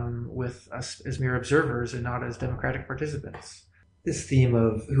with us as mere observers and not as democratic participants. This theme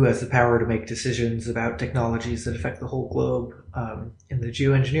of who has the power to make decisions about technologies that affect the whole globe in the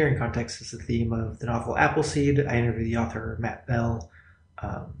geoengineering context is the theme of the novel Appleseed. I interviewed the author Matt Bell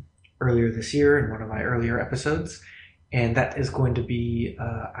earlier this year in one of my earlier episodes, and that is going to be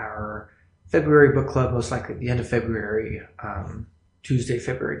our February book club, most likely at the end of February. Tuesday,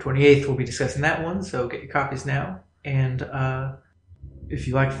 February 28th, we'll be discussing that one, so get your copies now. And if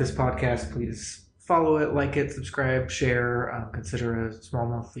you liked this podcast, please follow it, like it, subscribe, share, consider a small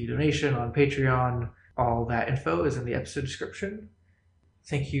monthly donation on Patreon. All that info is in the episode description.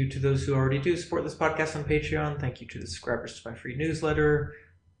 Thank you to those who already do support this podcast on Patreon. Thank you to the subscribers to my free newsletter.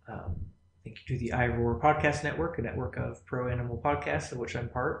 Thank you to the iRoar Podcast Network, a network of pro-animal podcasts of which I'm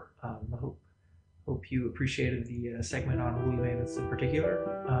part. I hope you appreciated the segment on woolly mammoths in particular.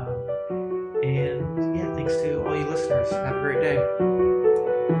 And yeah, thanks to all you listeners. Have a great day.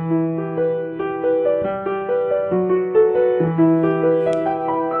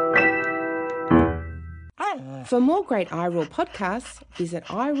 For more great iRoar podcasts, visit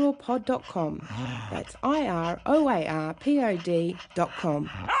iRoarpod.com. That's IROARPOD.com.